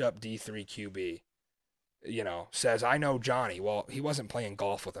washed-up D3 QB, says, I know Johnny. Well, he wasn't playing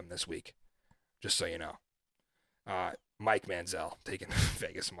golf with him this week, just so you know. Mike Manziel taking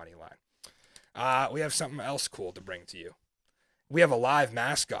Vegas money line. We have something else cool to bring to you. We have a live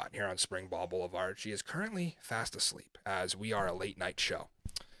mascot here on Springball Boulevard. She is currently fast asleep, as we are a late night show.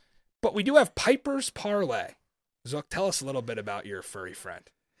 But we do have Piper's Parlay. Zook, tell us a little bit about your furry friend.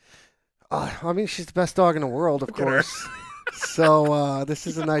 I mean, she's the best dog in the world, of course. So this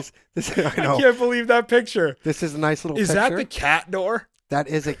is a nice. I know. I can't believe that picture. This is a nice little. Is picture. that the cat door? That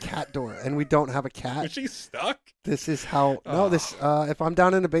is a cat door, and we don't have a cat. Is she stuck? This is how. No, this. If I'm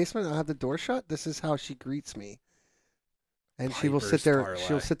down in the basement, and I have the door shut. This is how she greets me. And she will sit there. Parlay.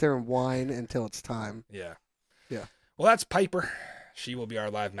 She'll sit there and whine until it's time. Yeah. Yeah. Well, that's Piper. She will be our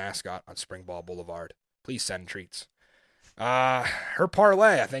live mascot on Springball Boulevard. Please send treats. Her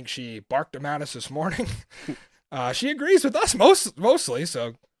parlay, I think she barked them at us this morning. She agrees with us mostly,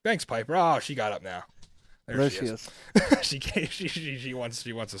 so thanks, Piper. Oh, she got up now. There she is. she wants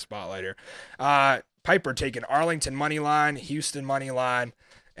a spotlight here. Piper taking Arlington money line, Houston money line,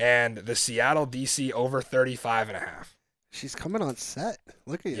 and the Seattle DC over 35.5. She's coming on set.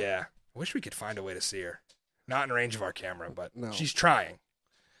 Look at you. Yeah. I wish we could find a way to see her. Not in range of our camera, but no. She's trying.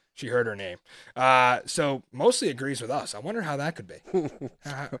 She heard her name. So mostly agrees with us. I wonder how that could be.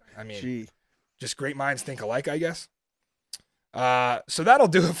 I mean, just great minds think alike, I guess. So that'll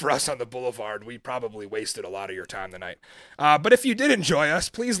do it for us on the Boulevard. We probably wasted a lot of your time tonight. But if you did enjoy us,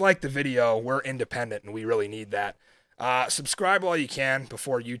 please like the video. We're independent, and we really need that. Subscribe while you can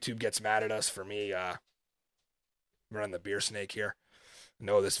before YouTube gets mad at us for me running the beer snake here.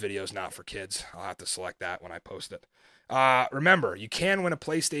 No, this video is not for kids. I'll have to select that when I post it. Remember, you can win a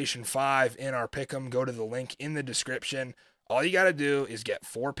PlayStation 5 in our pick'em. Go to the link in the description. All you got to do is get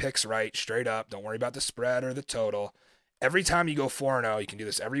 4 picks right, straight up. Don't worry about the spread or the total. Every time you go 4-0, you can do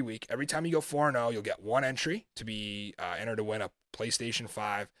this every week. Every time you go 4-0, you'll get 1 entry to be entered to win a PlayStation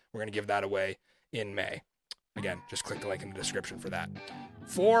 5. We're going to give that away in May. Again, just click the link in the description for that.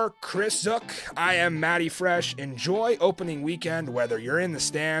 For Chris Zook, I am Matty Fresh. Enjoy opening weekend, whether you're in the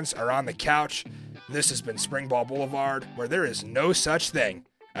stands or on the couch. This has been Springball Boulevard, where there is no such thing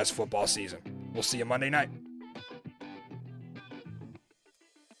as football season. We'll see you Monday night.